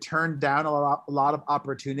I would turn down a lot of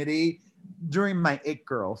opportunity during my it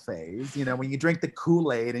girl phase. You know, when you drink the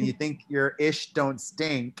Kool-Aid and you think your ish don't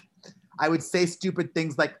stink, I would say stupid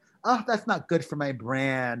things like, oh, that's not good for my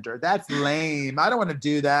brand, or that's lame. I don't want to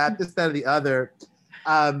do that, this, that, or the other.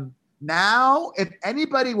 Now, if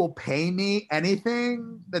anybody will pay me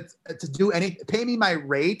anything that's to do pay me my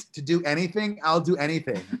rate to do anything, I'll do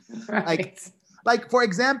anything. Right. Like for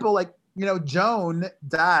example, like, you know, Joan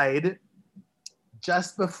died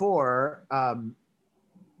just before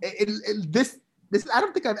this. I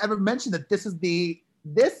don't think I've ever mentioned that this is the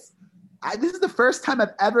first time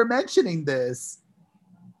I've ever mentioning this.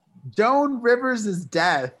 Joan Rivers'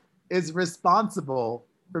 death is responsible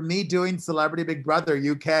for me doing Celebrity Big Brother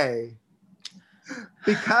UK,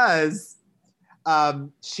 because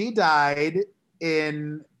she died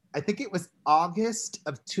in, I think it was August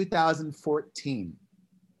of 2014.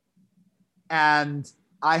 And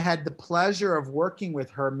I had the pleasure of working with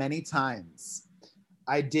her many times.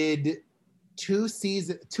 I did 2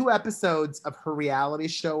 episodes of her reality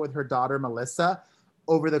show with her daughter, Melissa,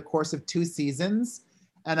 over the course of 2 seasons.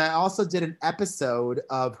 And I also did an episode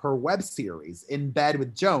of her web series, In Bed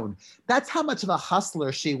with Joan. That's how much of a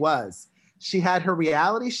hustler she was. She had her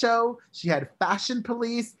reality show. She had Fashion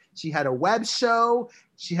Police. She had a web show.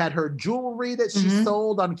 She had her jewelry that she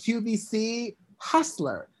sold on QVC.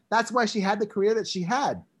 Hustler. That's why she had the career that she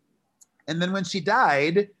had. And then when she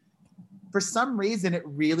died, for some reason, it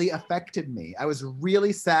really affected me. I was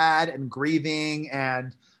really sad and grieving.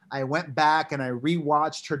 And I went back and I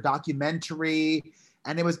rewatched her documentary.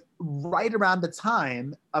 And it was right around the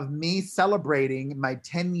time of me celebrating my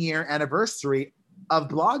 10-year anniversary of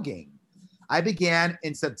blogging. I began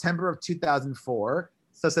in September of 2004.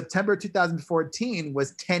 So September 2014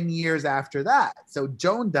 was 10 years after that. So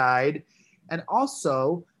Joan died. And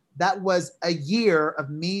also that was a year of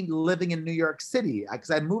me living in New York City, because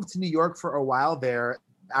I moved to New York for a while there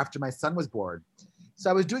after my son was born. So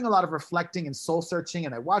I was doing a lot of reflecting and soul searching,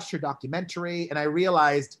 and I watched her documentary and I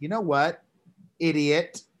realized, you know what,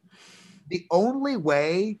 idiot, the only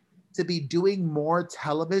way to be doing more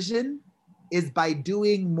television is by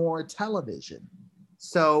doing more television.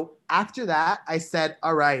 So after that, I said,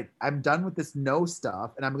 all right, I'm done with this no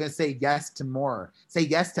stuff, and I'm going to say yes to more, say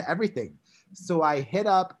yes to everything. So I hit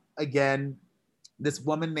up again this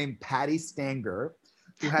woman named Patty Stanger,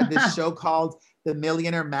 who had this show called The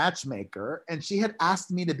Millionaire Matchmaker. And she had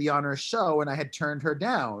asked me to be on her show, and I had turned her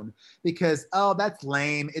down because, oh, that's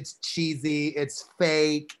lame. It's cheesy. It's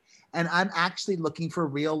fake. And I'm actually looking for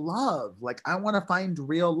real love. Like, I want to find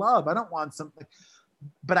real love. I don't want something.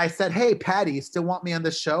 But I said, hey, Patty, you still want me on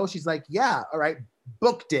the show? She's like, yeah, all right.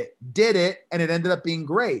 Booked it, did it, and it ended up being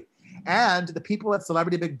great. And the people at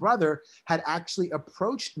Celebrity Big Brother had actually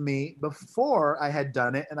approached me before I had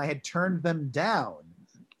done it, and I had turned them down.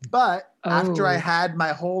 But after I had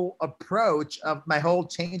my whole approach of my whole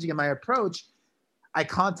changing in my approach, I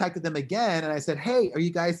contacted them again and I said, hey, are you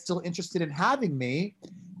guys still interested in having me?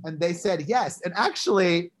 And they said yes. And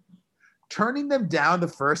actually, turning them down the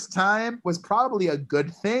first time was probably a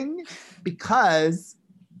good thing, because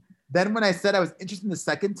then when I said I was interested in the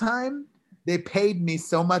second time, they paid me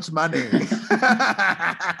so much money.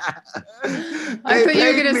 I thought you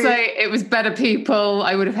were going to say it was better people.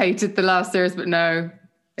 I would have hated the last series, but no.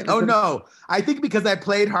 No. I think because I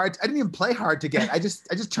played hard. I didn't even play hard to get. I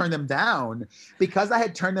just turned them down. Because I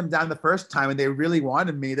had turned them down the first time and they really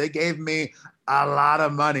wanted me. They gave me a lot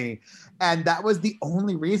of money. And that was the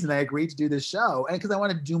only reason I agreed to do this show. And because I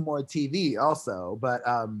wanted to do more TV also. But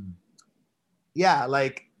yeah,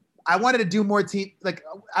 like I wanted to do more TV. Like,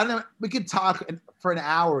 I don't know, we could talk for an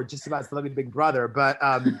hour just about Celebrity Big Brother. But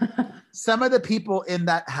some of the people in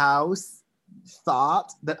that house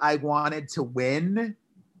thought that I wanted to win.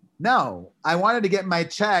 No, I wanted to get my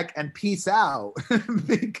check and peace out.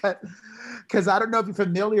 because I don't know if you're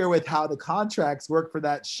familiar with how the contracts work for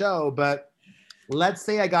that show, but let's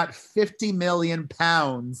say I got 50 million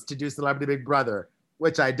pounds to do Celebrity Big Brother,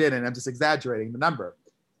 which I didn't. I'm just exaggerating the number.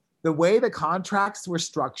 The way the contracts were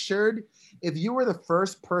structured, if you were the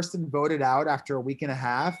first person voted out after a week and a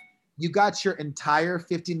half, you got your entire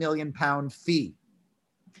 50 million pound fee.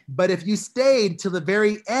 But if you stayed till the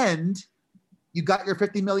very end, you got your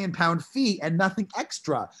 50 million pound fee and nothing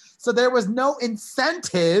extra. So there was no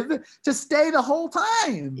incentive to stay the whole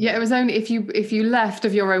time. Yeah, it was only if you left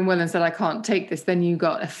of your own will and said, I can't take this, then you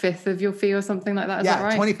got a fifth of your fee or something like that. Is that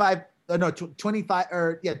right? 25 or 20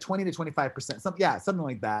 to 25%. Something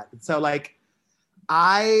like that. So like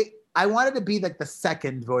I wanted to be like the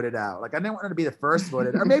second voted out. Like I didn't want to be the first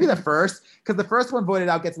voted, or maybe the first, because the first one voted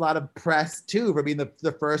out gets a lot of press too for being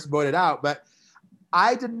the first voted out. But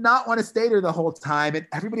I did not want to stay there the whole time, and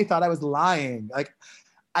everybody thought I was lying. Like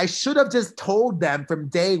I should have just told them from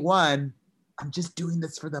day one, I'm just doing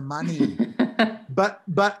this for the money. but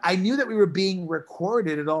I knew that we were being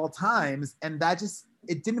recorded at all times, and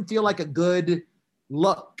it didn't feel like a good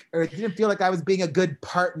look, or it didn't feel like I was being a good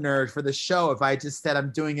partner for the show if I just said I'm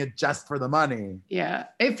doing it just for the money. Yeah,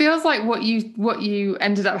 it feels like what you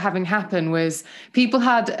ended up having happen was people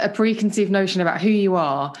had a preconceived notion about who you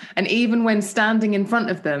are, and even when standing in front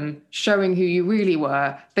of them showing who you really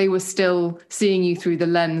were, they were still seeing you through the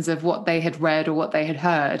lens of what they had read or what they had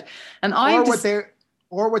heard. And what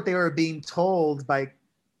they were being told by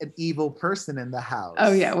an evil person in the house.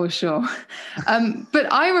 Oh yeah, well, sure.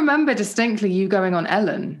 But I remember distinctly you going on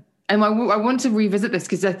Ellen. And I want to revisit this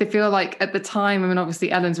because I feel like at the time, I mean,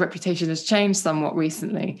 obviously Ellen's reputation has changed somewhat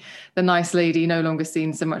recently. The nice lady no longer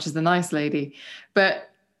seen so much as the nice lady. But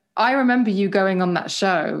I remember you going on that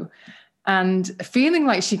show and feeling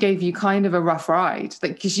like she gave you kind of a rough ride.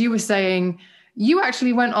 Like, because you were saying you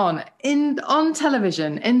actually went on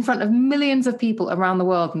television in front of millions of people around the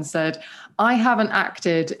world and said, I haven't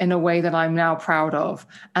acted in a way that I'm now proud of,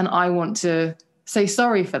 and I want to say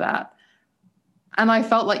sorry for that. And I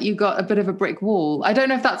felt like you got a bit of a brick wall. I don't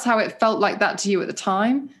know if that's how it felt like that to you at the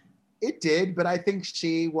time. It did, but I think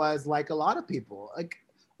she was like a lot of people. Like,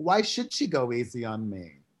 why should she go easy on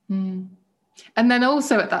me? Mm. And then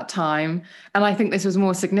also at that time, and I think this was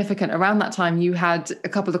more significant, around that time you had a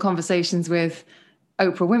couple of conversations with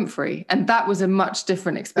Oprah Winfrey, and that was a much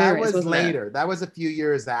different experience. That was later. That was a few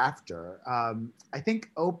years after. I think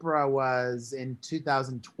Oprah was in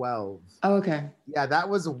 2012. Oh, okay. Yeah, that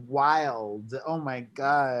was wild. Oh my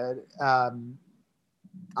God.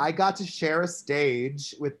 I got to share a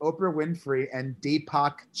stage with Oprah Winfrey and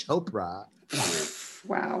Deepak Chopra.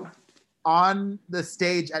 Wow. On the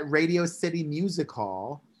stage at Radio City Music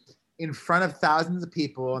Hall in front of thousands of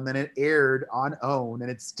people, and then it aired on OWN, and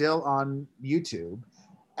it's still on YouTube.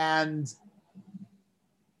 And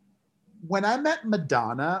when I met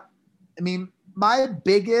Madonna, I mean, my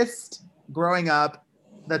biggest growing up,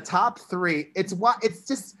 the top three, it's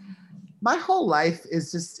just, my whole life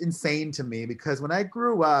is just insane to me, because when I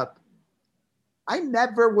grew up, I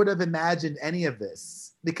never would have imagined any of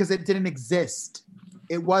this because it didn't exist.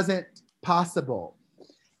 It wasn't possible.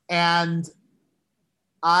 And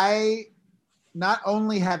I not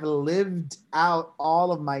only have lived out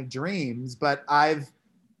all of my dreams, but I've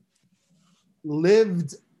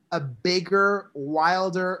lived a bigger,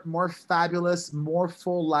 wilder, more fabulous, more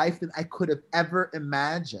full life than I could have ever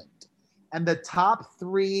imagined. And the top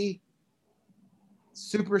 3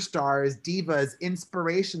 superstars, divas,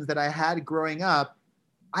 inspirations that I had growing up,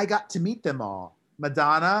 I got to meet them all.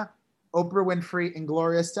 Madonna, Oprah Winfrey, and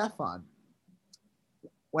Gloria Estefan.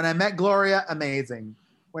 When I met Gloria, amazing.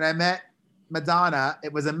 When I met Madonna,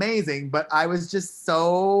 it was amazing, but I was just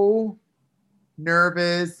so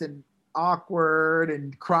nervous and awkward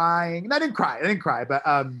and crying. And I didn't cry, but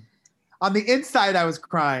on the inside, I was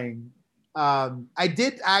crying. I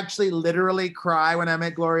did actually literally cry when I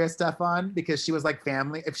met Gloria Estefan because she was like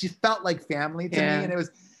family. If she felt like family to me,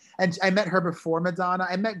 and I met her before Madonna.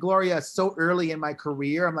 I met Gloria so early in my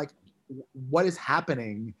career. I'm like, what is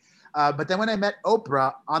happening? But then when I met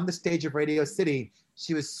Oprah on the stage of Radio City,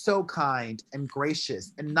 she was so kind and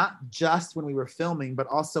gracious, and not just when we were filming, but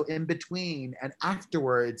also in between and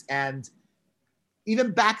afterwards, and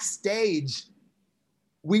even backstage.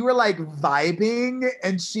 We were like vibing,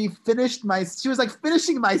 and she was like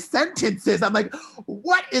finishing my sentences. I'm like,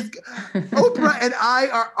 what is Oprah and I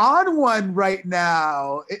are on one right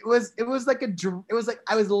now. It was like it was like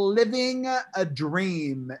I was living a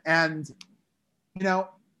dream. And, you know,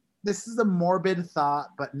 this is a morbid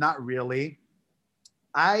thought, but not really.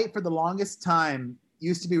 I, for the longest time,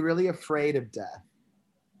 used to be really afraid of death.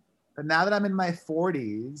 But now that I'm in my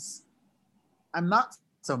 40s, I'm not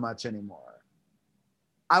so much anymore.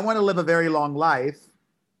 I want to live a very long life.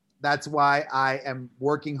 That's why I am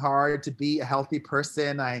working hard to be a healthy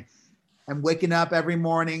person. I am waking up every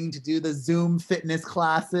morning to do the Zoom fitness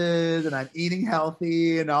classes, and I'm eating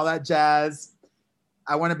healthy and all that jazz.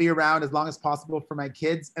 I want to be around as long as possible for my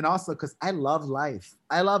kids, and also because I love life.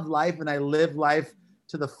 I love life, and I live life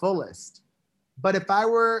to the fullest. But if I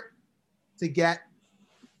were to get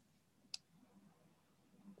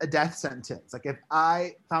a death sentence, like if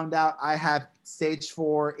I found out I have stage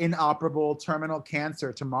 4 inoperable terminal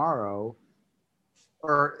cancer tomorrow,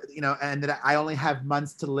 or, you know, and that I only have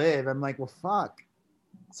months to live, I'm like, well, fuck.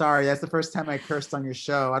 Sorry, that's the first time I cursed on your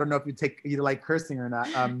show. I don't know if you like cursing or not.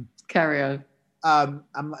 Carry on.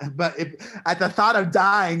 But if at the thought of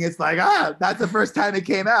dying, it's like, that's the first time it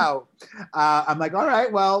came out. I'm like, all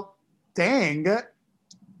right, well, dang,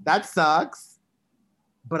 that sucks.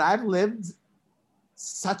 But I've lived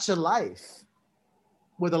such a life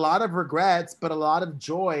with a lot of regrets, but a lot of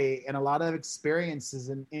joy and a lot of experiences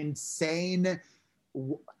and insane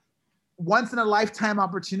once in a lifetime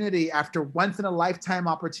opportunity after once in a lifetime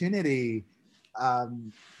opportunity.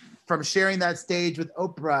 From sharing that stage with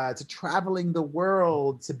Oprah, to traveling the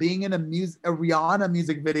world, to being in a Rihanna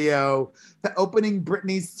music video, to opening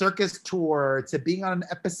Britney's circus tour, to being on an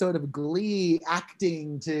episode of Glee,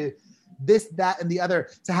 acting, to this, that, and the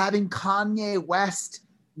other, to having Kanye West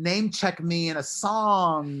name check me in a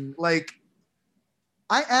song. Like,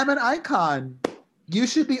 I am an icon. You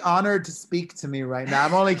should be honored to speak to me right now.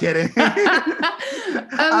 I'm only kidding.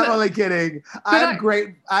 I'm only kidding.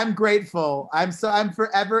 I'm grateful. I'm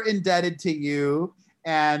forever indebted to you.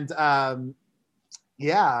 And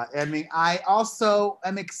yeah, I mean, I also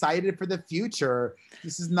am excited for the future.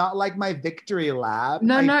 This is not like my victory lap.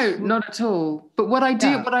 No, not at all. But what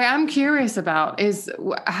I am curious about is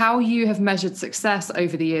how you have measured success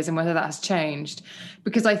over the years and whether that has changed.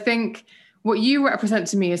 Because I think what you represent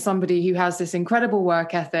to me is somebody who has this incredible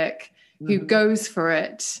work ethic, who goes for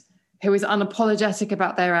it, who is unapologetic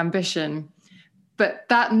about their ambition. But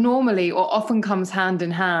that normally or often comes hand in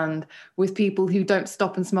hand with people who don't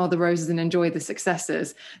stop and smell the roses and enjoy the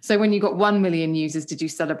successes. So when you got 1 million users, did you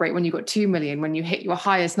celebrate? When you got 2 million, when you hit your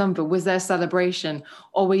highest number, was there celebration?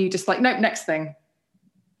 Or were you just like, nope, next thing?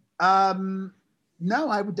 No,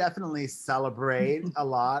 I would definitely celebrate a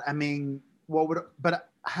lot. I mean,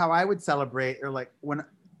 how I would celebrate, or like when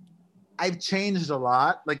I've changed a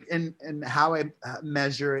lot, like in how I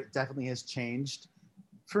measure it definitely has changed.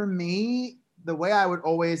 For me, the way I would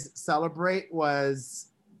always celebrate was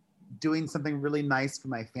doing something really nice for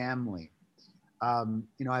my family. You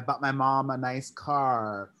know, I bought my mom a nice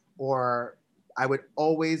car, or I would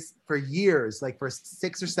always, for years, like for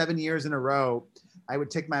 6 or 7 years in a row, I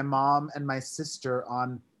would take my mom and my sister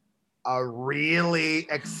on a really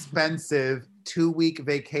expensive 2-week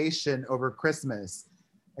vacation over Christmas.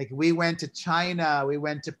 Like, we went to China, we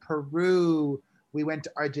went to Peru, we went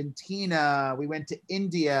to Argentina, we went to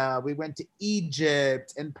India, we went to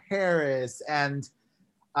Egypt and Paris. And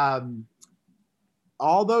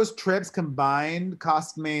all those trips combined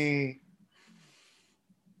cost me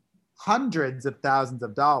hundreds of thousands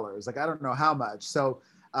of dollars. Like, I don't know how much. So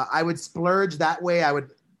I would splurge that way. I would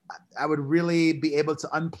really be able to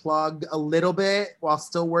unplug a little bit while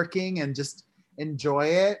still working and just enjoy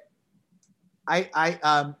it.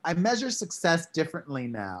 I measure success differently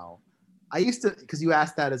now. I used to, because you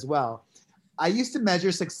asked that as well. I used to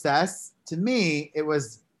measure success. To me, it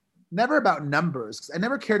was never about numbers, because I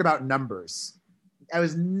never cared about numbers. I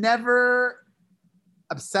was never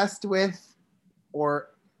obsessed with,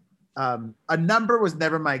 or a number was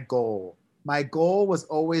never my goal. My goal was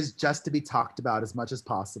always just to be talked about as much as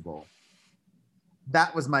possible.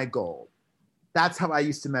 That was my goal. That's how I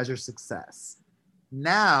used to measure success.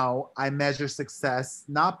 Now I measure success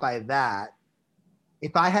not by that.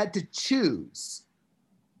 If I had to choose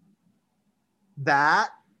that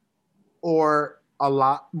or a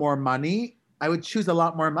lot more money, I would choose a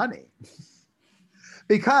lot more money.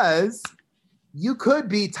 Because you could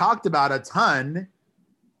be talked about a ton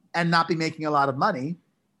and not be making a lot of money.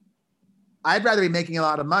 I'd rather be making a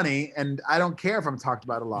lot of money, and I don't care if I'm talked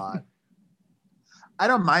about a lot. I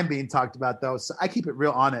don't mind being talked about though, so I keep it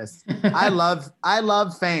real honest. I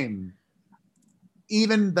love fame,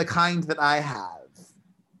 even the kind that I have.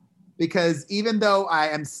 Because even though I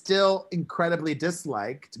am still incredibly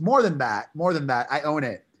disliked, more than that, I own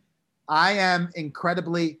it. I am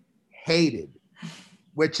incredibly hated,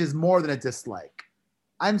 which is more than a dislike.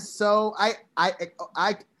 I don't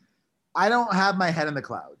have my head in the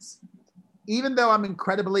clouds. Even though I'm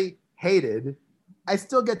incredibly hated, I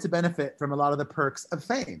still get to benefit from a lot of the perks of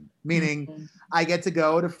fame, meaning I get to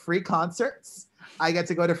go to free concerts. I get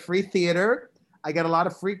to go to free theater. I get a lot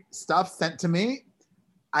of free stuff sent to me.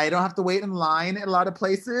 I don't have to wait in line at a lot of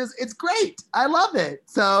places. It's great. I love it.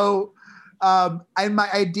 So in my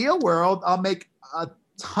ideal world, I'll make a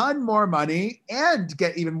ton more money and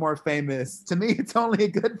get even more famous. To me, it's only a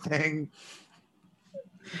good thing.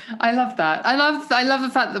 I love that. I love the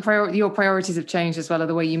fact that your priorities have changed as well, or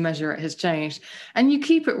the way you measure it has changed. And you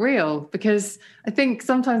keep it real, because I think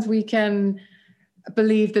sometimes we can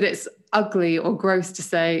believe that it's ugly or gross to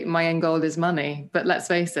say my end goal is money. But let's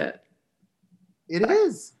face it. It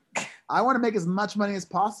is. I want to make as much money as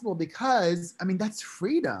possible because, I mean, that's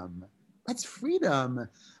freedom. That's freedom.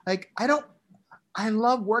 Like, I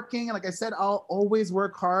love working. Like I said, I'll always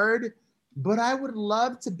work hard. But I would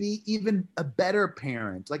love to be even a better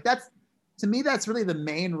parent. Like to me, that's really the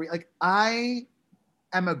main like I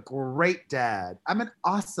am a great dad. I'm an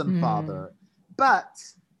awesome father, but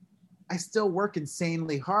I still work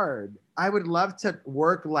insanely hard. I would love to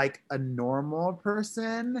work like a normal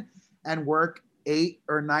person and work 8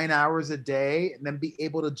 or 9 hours a day and then be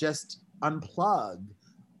able to just unplug,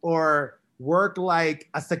 or work like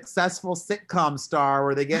a successful sitcom star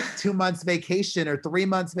where they get 2 months vacation or 3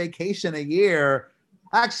 months vacation a year.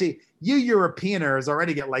 Actually, you Europeaners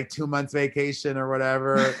already get like 2 months vacation or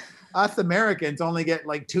whatever. Us Americans only get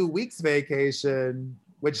like 2 weeks vacation,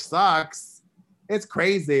 which sucks. It's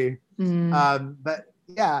crazy. But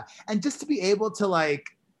yeah. And just to be able to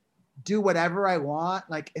like do whatever I want.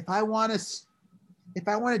 Like if I want to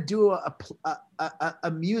do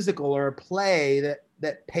a musical or a play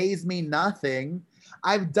that pays me nothing.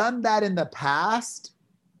 I've done that in the past.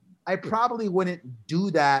 I probably wouldn't do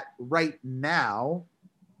that right now,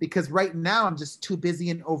 because right now I'm just too busy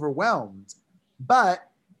and overwhelmed. But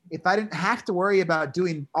if I didn't have to worry about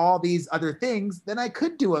doing all these other things, then I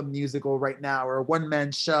could do a musical right now, or a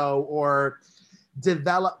one-man show, or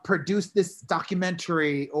produce this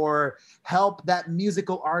documentary, or help that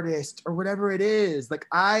musical artist, or whatever it is. Like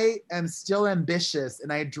I am still ambitious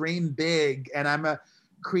and I dream big, and I'm a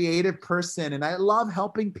creative person and I love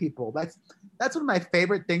helping people. That's one of my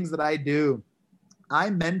favorite things that I do.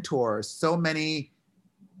 I mentor so many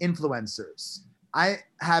influencers. I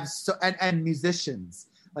have and musicians.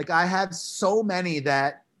 Like I have so many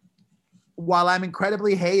that, while I'm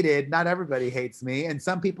incredibly hated, not everybody hates me. And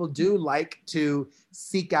some people do like to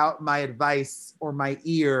seek out my advice or my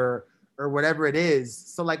ear or whatever it is.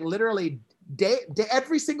 So like literally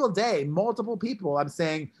every single day, multiple people, I'm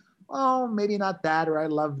saying, oh, maybe not that, or I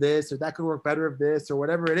love this, or that could work better of this, or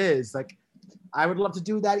whatever it is. Like, I would love to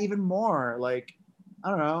do that even more. Like, I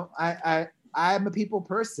don't know. I'm a people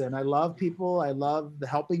person. I love people. I love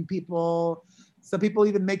helping people. Some people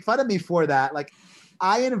even make fun of me for that. Like,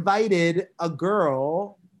 I invited a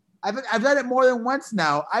girl. I've done it more than once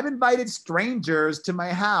now. I've invited strangers to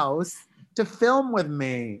my house to film with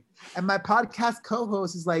me. And my podcast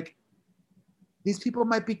co-host is like, these people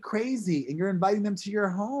might be crazy and you're inviting them to your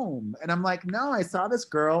home. And I'm like, no, I saw this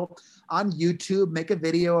girl on YouTube make a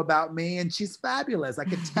video about me and she's fabulous. I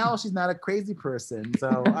could tell she's not a crazy person.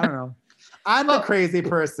 So I don't know. I'm the crazy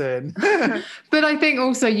person. But I think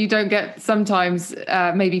also you don't get, sometimes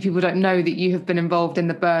maybe people don't know that you have been involved in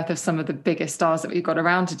the birth of some of the biggest stars that we've got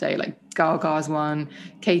around today, like Gaga's one,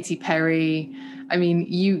 Katy Perry. I mean,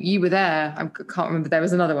 you were there. I can't remember. There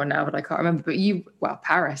was another one now, but I can't remember. But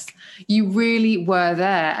Paris, you really were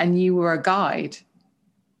there and you were a guide.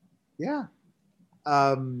 Yeah.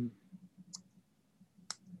 You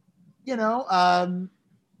know, I'm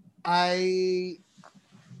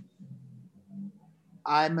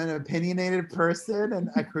an opinionated person and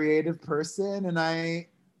a creative person, and I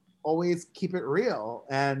always keep it real.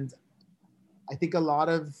 And I think a lot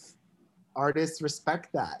of artists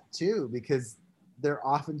respect that too, because they're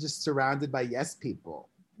often just surrounded by yes people.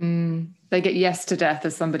 They get yes to death,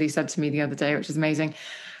 as somebody said to me the other day, which is amazing.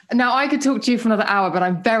 Now, I could talk to you for another hour, but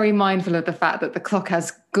I'm very mindful of the fact that the clock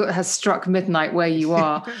has struck midnight where you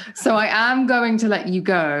are. So I am going to let you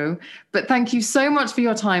go. But thank you so much for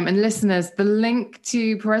your time. And listeners, the link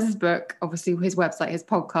to Perez's book, obviously his website, his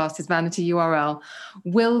podcast, his vanity URL,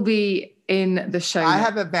 will be in the show notes. I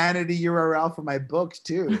have a vanity URL for my book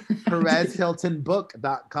too,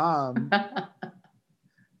 PerezHiltonBook.com.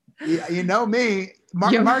 You know me.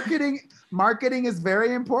 Marketing is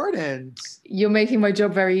very important. You're making my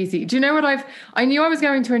job very easy. Do you know what I knew I was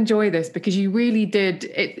going to enjoy this because you really did.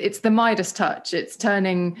 It's the Midas touch. It's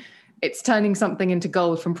turning something into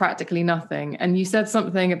gold from practically nothing. And you said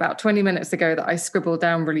something about 20 minutes ago that I scribbled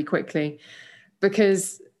down really quickly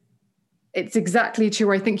because it's exactly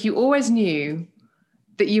true. I think you always knew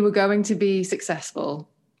that you were going to be successful,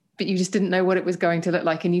 but you just didn't know what it was going to look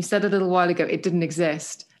like. And you said a little while ago, it didn't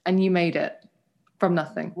exist. And you made it from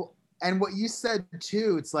nothing. Well, and what you said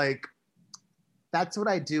too, it's like, that's what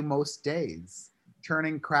I do most days,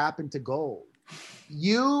 turning crap into gold.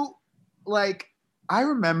 I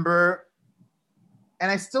remember, and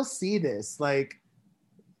I still see this, like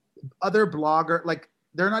other blogger, like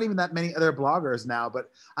there are not even that many other bloggers now, but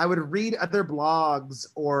I would read other blogs,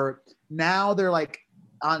 or now they're like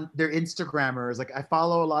on their Instagrammers. Like I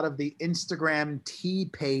follow a lot of the Instagram tea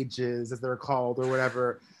pages, as they're called, or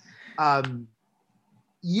whatever.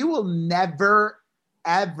 You will never,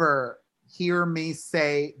 ever hear me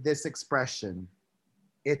say this expression.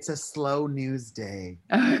 It's a slow news day.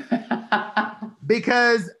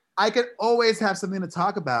 Because I could always have something to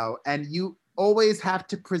talk about, and you always have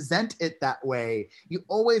to present it that way. You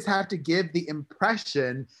always have to give the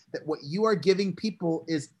impression that what you are giving people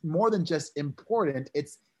is more than just important.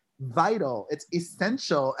 It's vital, it's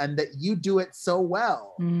essential, and that you do it so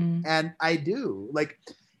well. And I do. Like,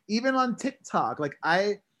 even on TikTok, like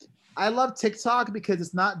I love TikTok because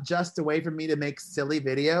it's not just a way for me to make silly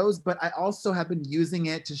videos, but I also have been using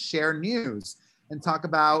it to share news and talk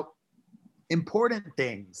about important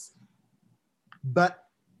things. But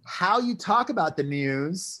how you talk about the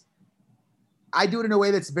news, I do it in a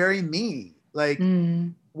way that's very me. Like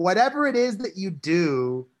whatever it is that you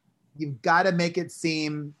do, you've got to make it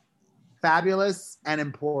seem fabulous and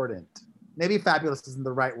important. Maybe fabulous isn't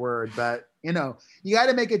the right word, but you know, you got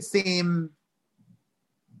to make it seem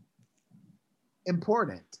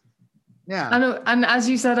important. Yeah. And as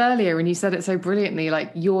you said earlier, and you said it so brilliantly,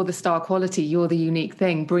 like you're the star quality, you're the unique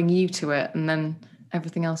thing, bring you to it, and then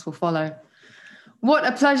everything else will follow. What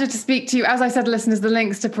a pleasure to speak to you. As I said, listeners, the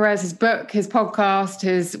links to Perez, his book, his podcast,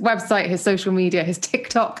 his website, his social media, his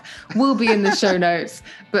TikTok will be in the show notes.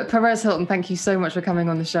 But Perez Hilton, thank you so much for coming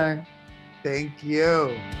on the show. Thank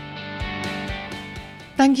you.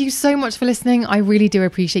 Thank you so much for listening. I really do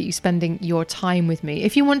appreciate you spending your time with me.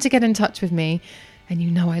 If you want to get in touch with me, and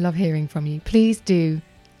you know I love hearing from you, please do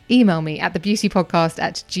email me at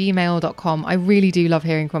thebeautypodcast@gmail.com. I really do love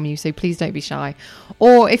hearing from you, so please don't be shy.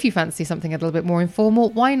 Or if you fancy something a little bit more informal,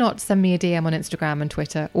 why not send me a DM on Instagram and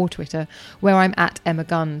Twitter, where I'm at Emma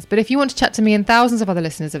Guns. But if you want to chat to me and thousands of other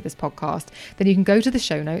listeners of this podcast, then you can go to the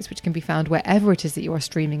show notes, which can be found wherever it is that you are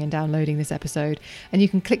streaming and downloading this episode, and you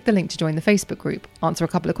can click the link to join the Facebook group, answer a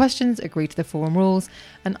couple of questions, agree to the forum rules,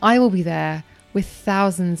 and I will be there with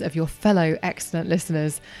thousands of your fellow excellent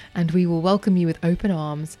listeners, and we will welcome you with open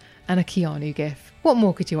arms and a Keanu gif. What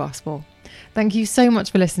more could you ask for? Thank you so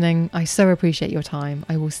much for listening. I so appreciate your time.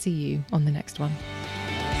 I will see you on the next one.